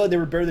really good. They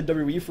were better than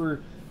WWE for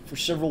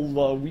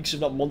several weeks, if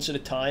not months at a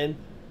time,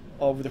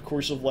 over the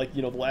course of, like,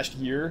 you know, the last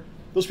year.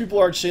 Those people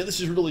aren't saying, this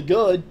is really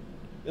good,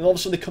 and all of a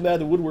sudden they come out of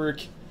the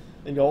woodwork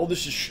and go, oh,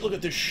 this is, look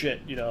at this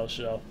shit, you know,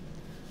 so...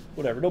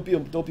 Whatever.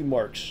 Don't be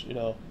marks, you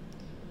know.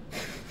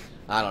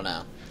 I don't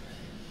know.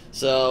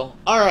 So,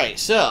 all right.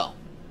 So,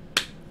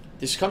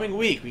 this coming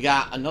week, we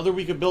got another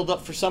week of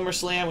build-up for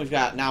SummerSlam. We've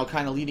got now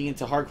kind of leading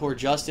into Hardcore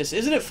Justice.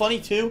 Isn't it funny,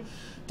 too,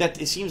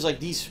 that it seems like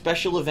these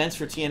special events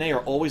for TNA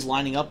are always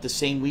lining up the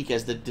same week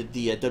as the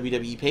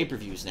WWE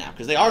pay-per-views now?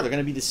 Because they're going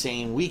to be the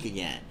same week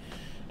again.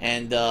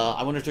 And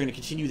I wonder if they're going to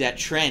continue that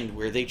trend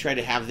where they try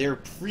to have their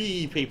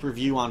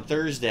pre-pay-per-view on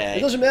Thursday.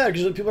 It doesn't matter,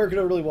 because people aren't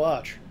going to really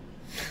watch.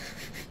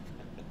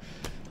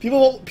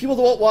 People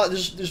don't watch.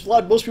 There's a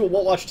lot. Most people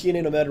won't watch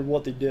TNA no matter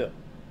what they do.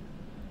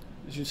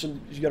 You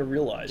got to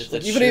realize,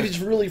 like, even if it's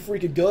really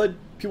freaking good,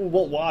 people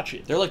won't watch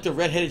it. They're like the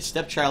redheaded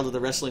stepchild of the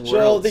wrestling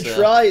world. So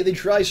they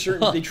try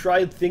certain they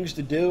try things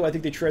to do. I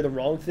think they try the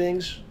wrong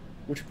things,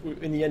 which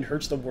in the end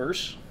hurts them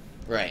worse.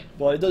 Right.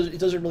 But it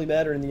doesn't really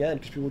matter in the end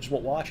because people just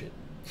won't watch it.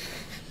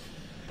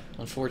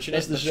 Unfortunate.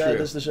 That's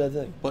the sad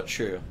thing. But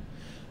true.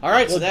 All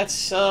right, so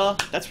that's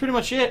pretty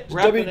much it.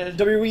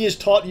 WWE has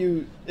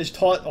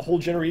taught a whole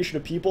generation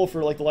of people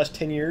for like the last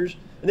 10 years,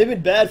 and they've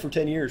been bad for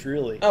 10 years,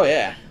 really. Oh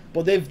yeah.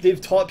 But they've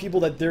taught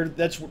people that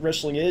that's what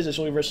wrestling is. It's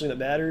only wrestling that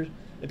matters,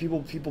 and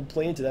people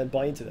play into that and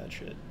buy into that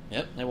shit.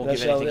 Yep, they won't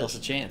give anything else a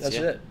chance. That's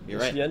it. You're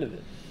right. That's the end of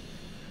it.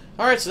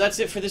 All right, so that's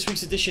it for this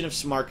week's edition of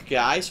Smark,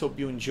 guys. Hope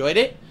you enjoyed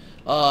it.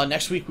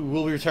 Next week we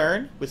will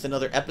return with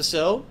another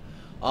episode.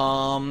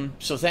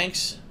 So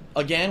thanks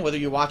again, whether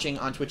you're watching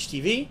on Twitch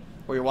TV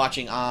or you're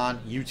watching on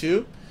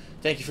YouTube.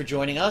 Thank you for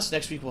joining us.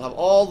 Next week we'll have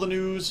all the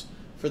news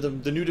for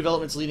the new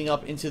developments leading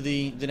up into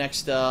the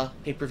next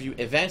pay-per-view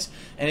events.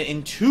 And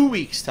in 2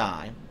 weeks'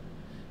 time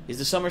is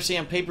the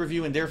SummerSlam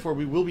pay-per-view, and therefore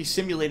we will be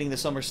simulating the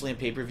SummerSlam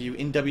pay-per-view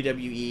in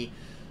WWE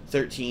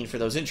 13 for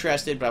those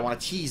interested. But I want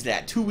to tease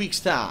that. 2 weeks'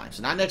 time.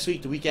 So not next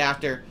week, the week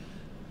after.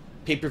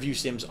 Pay-per-view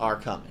sims are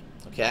coming.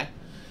 Okay?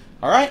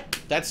 All right.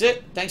 That's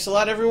it. Thanks a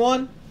lot,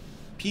 everyone.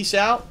 Peace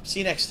out.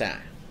 See you next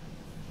time.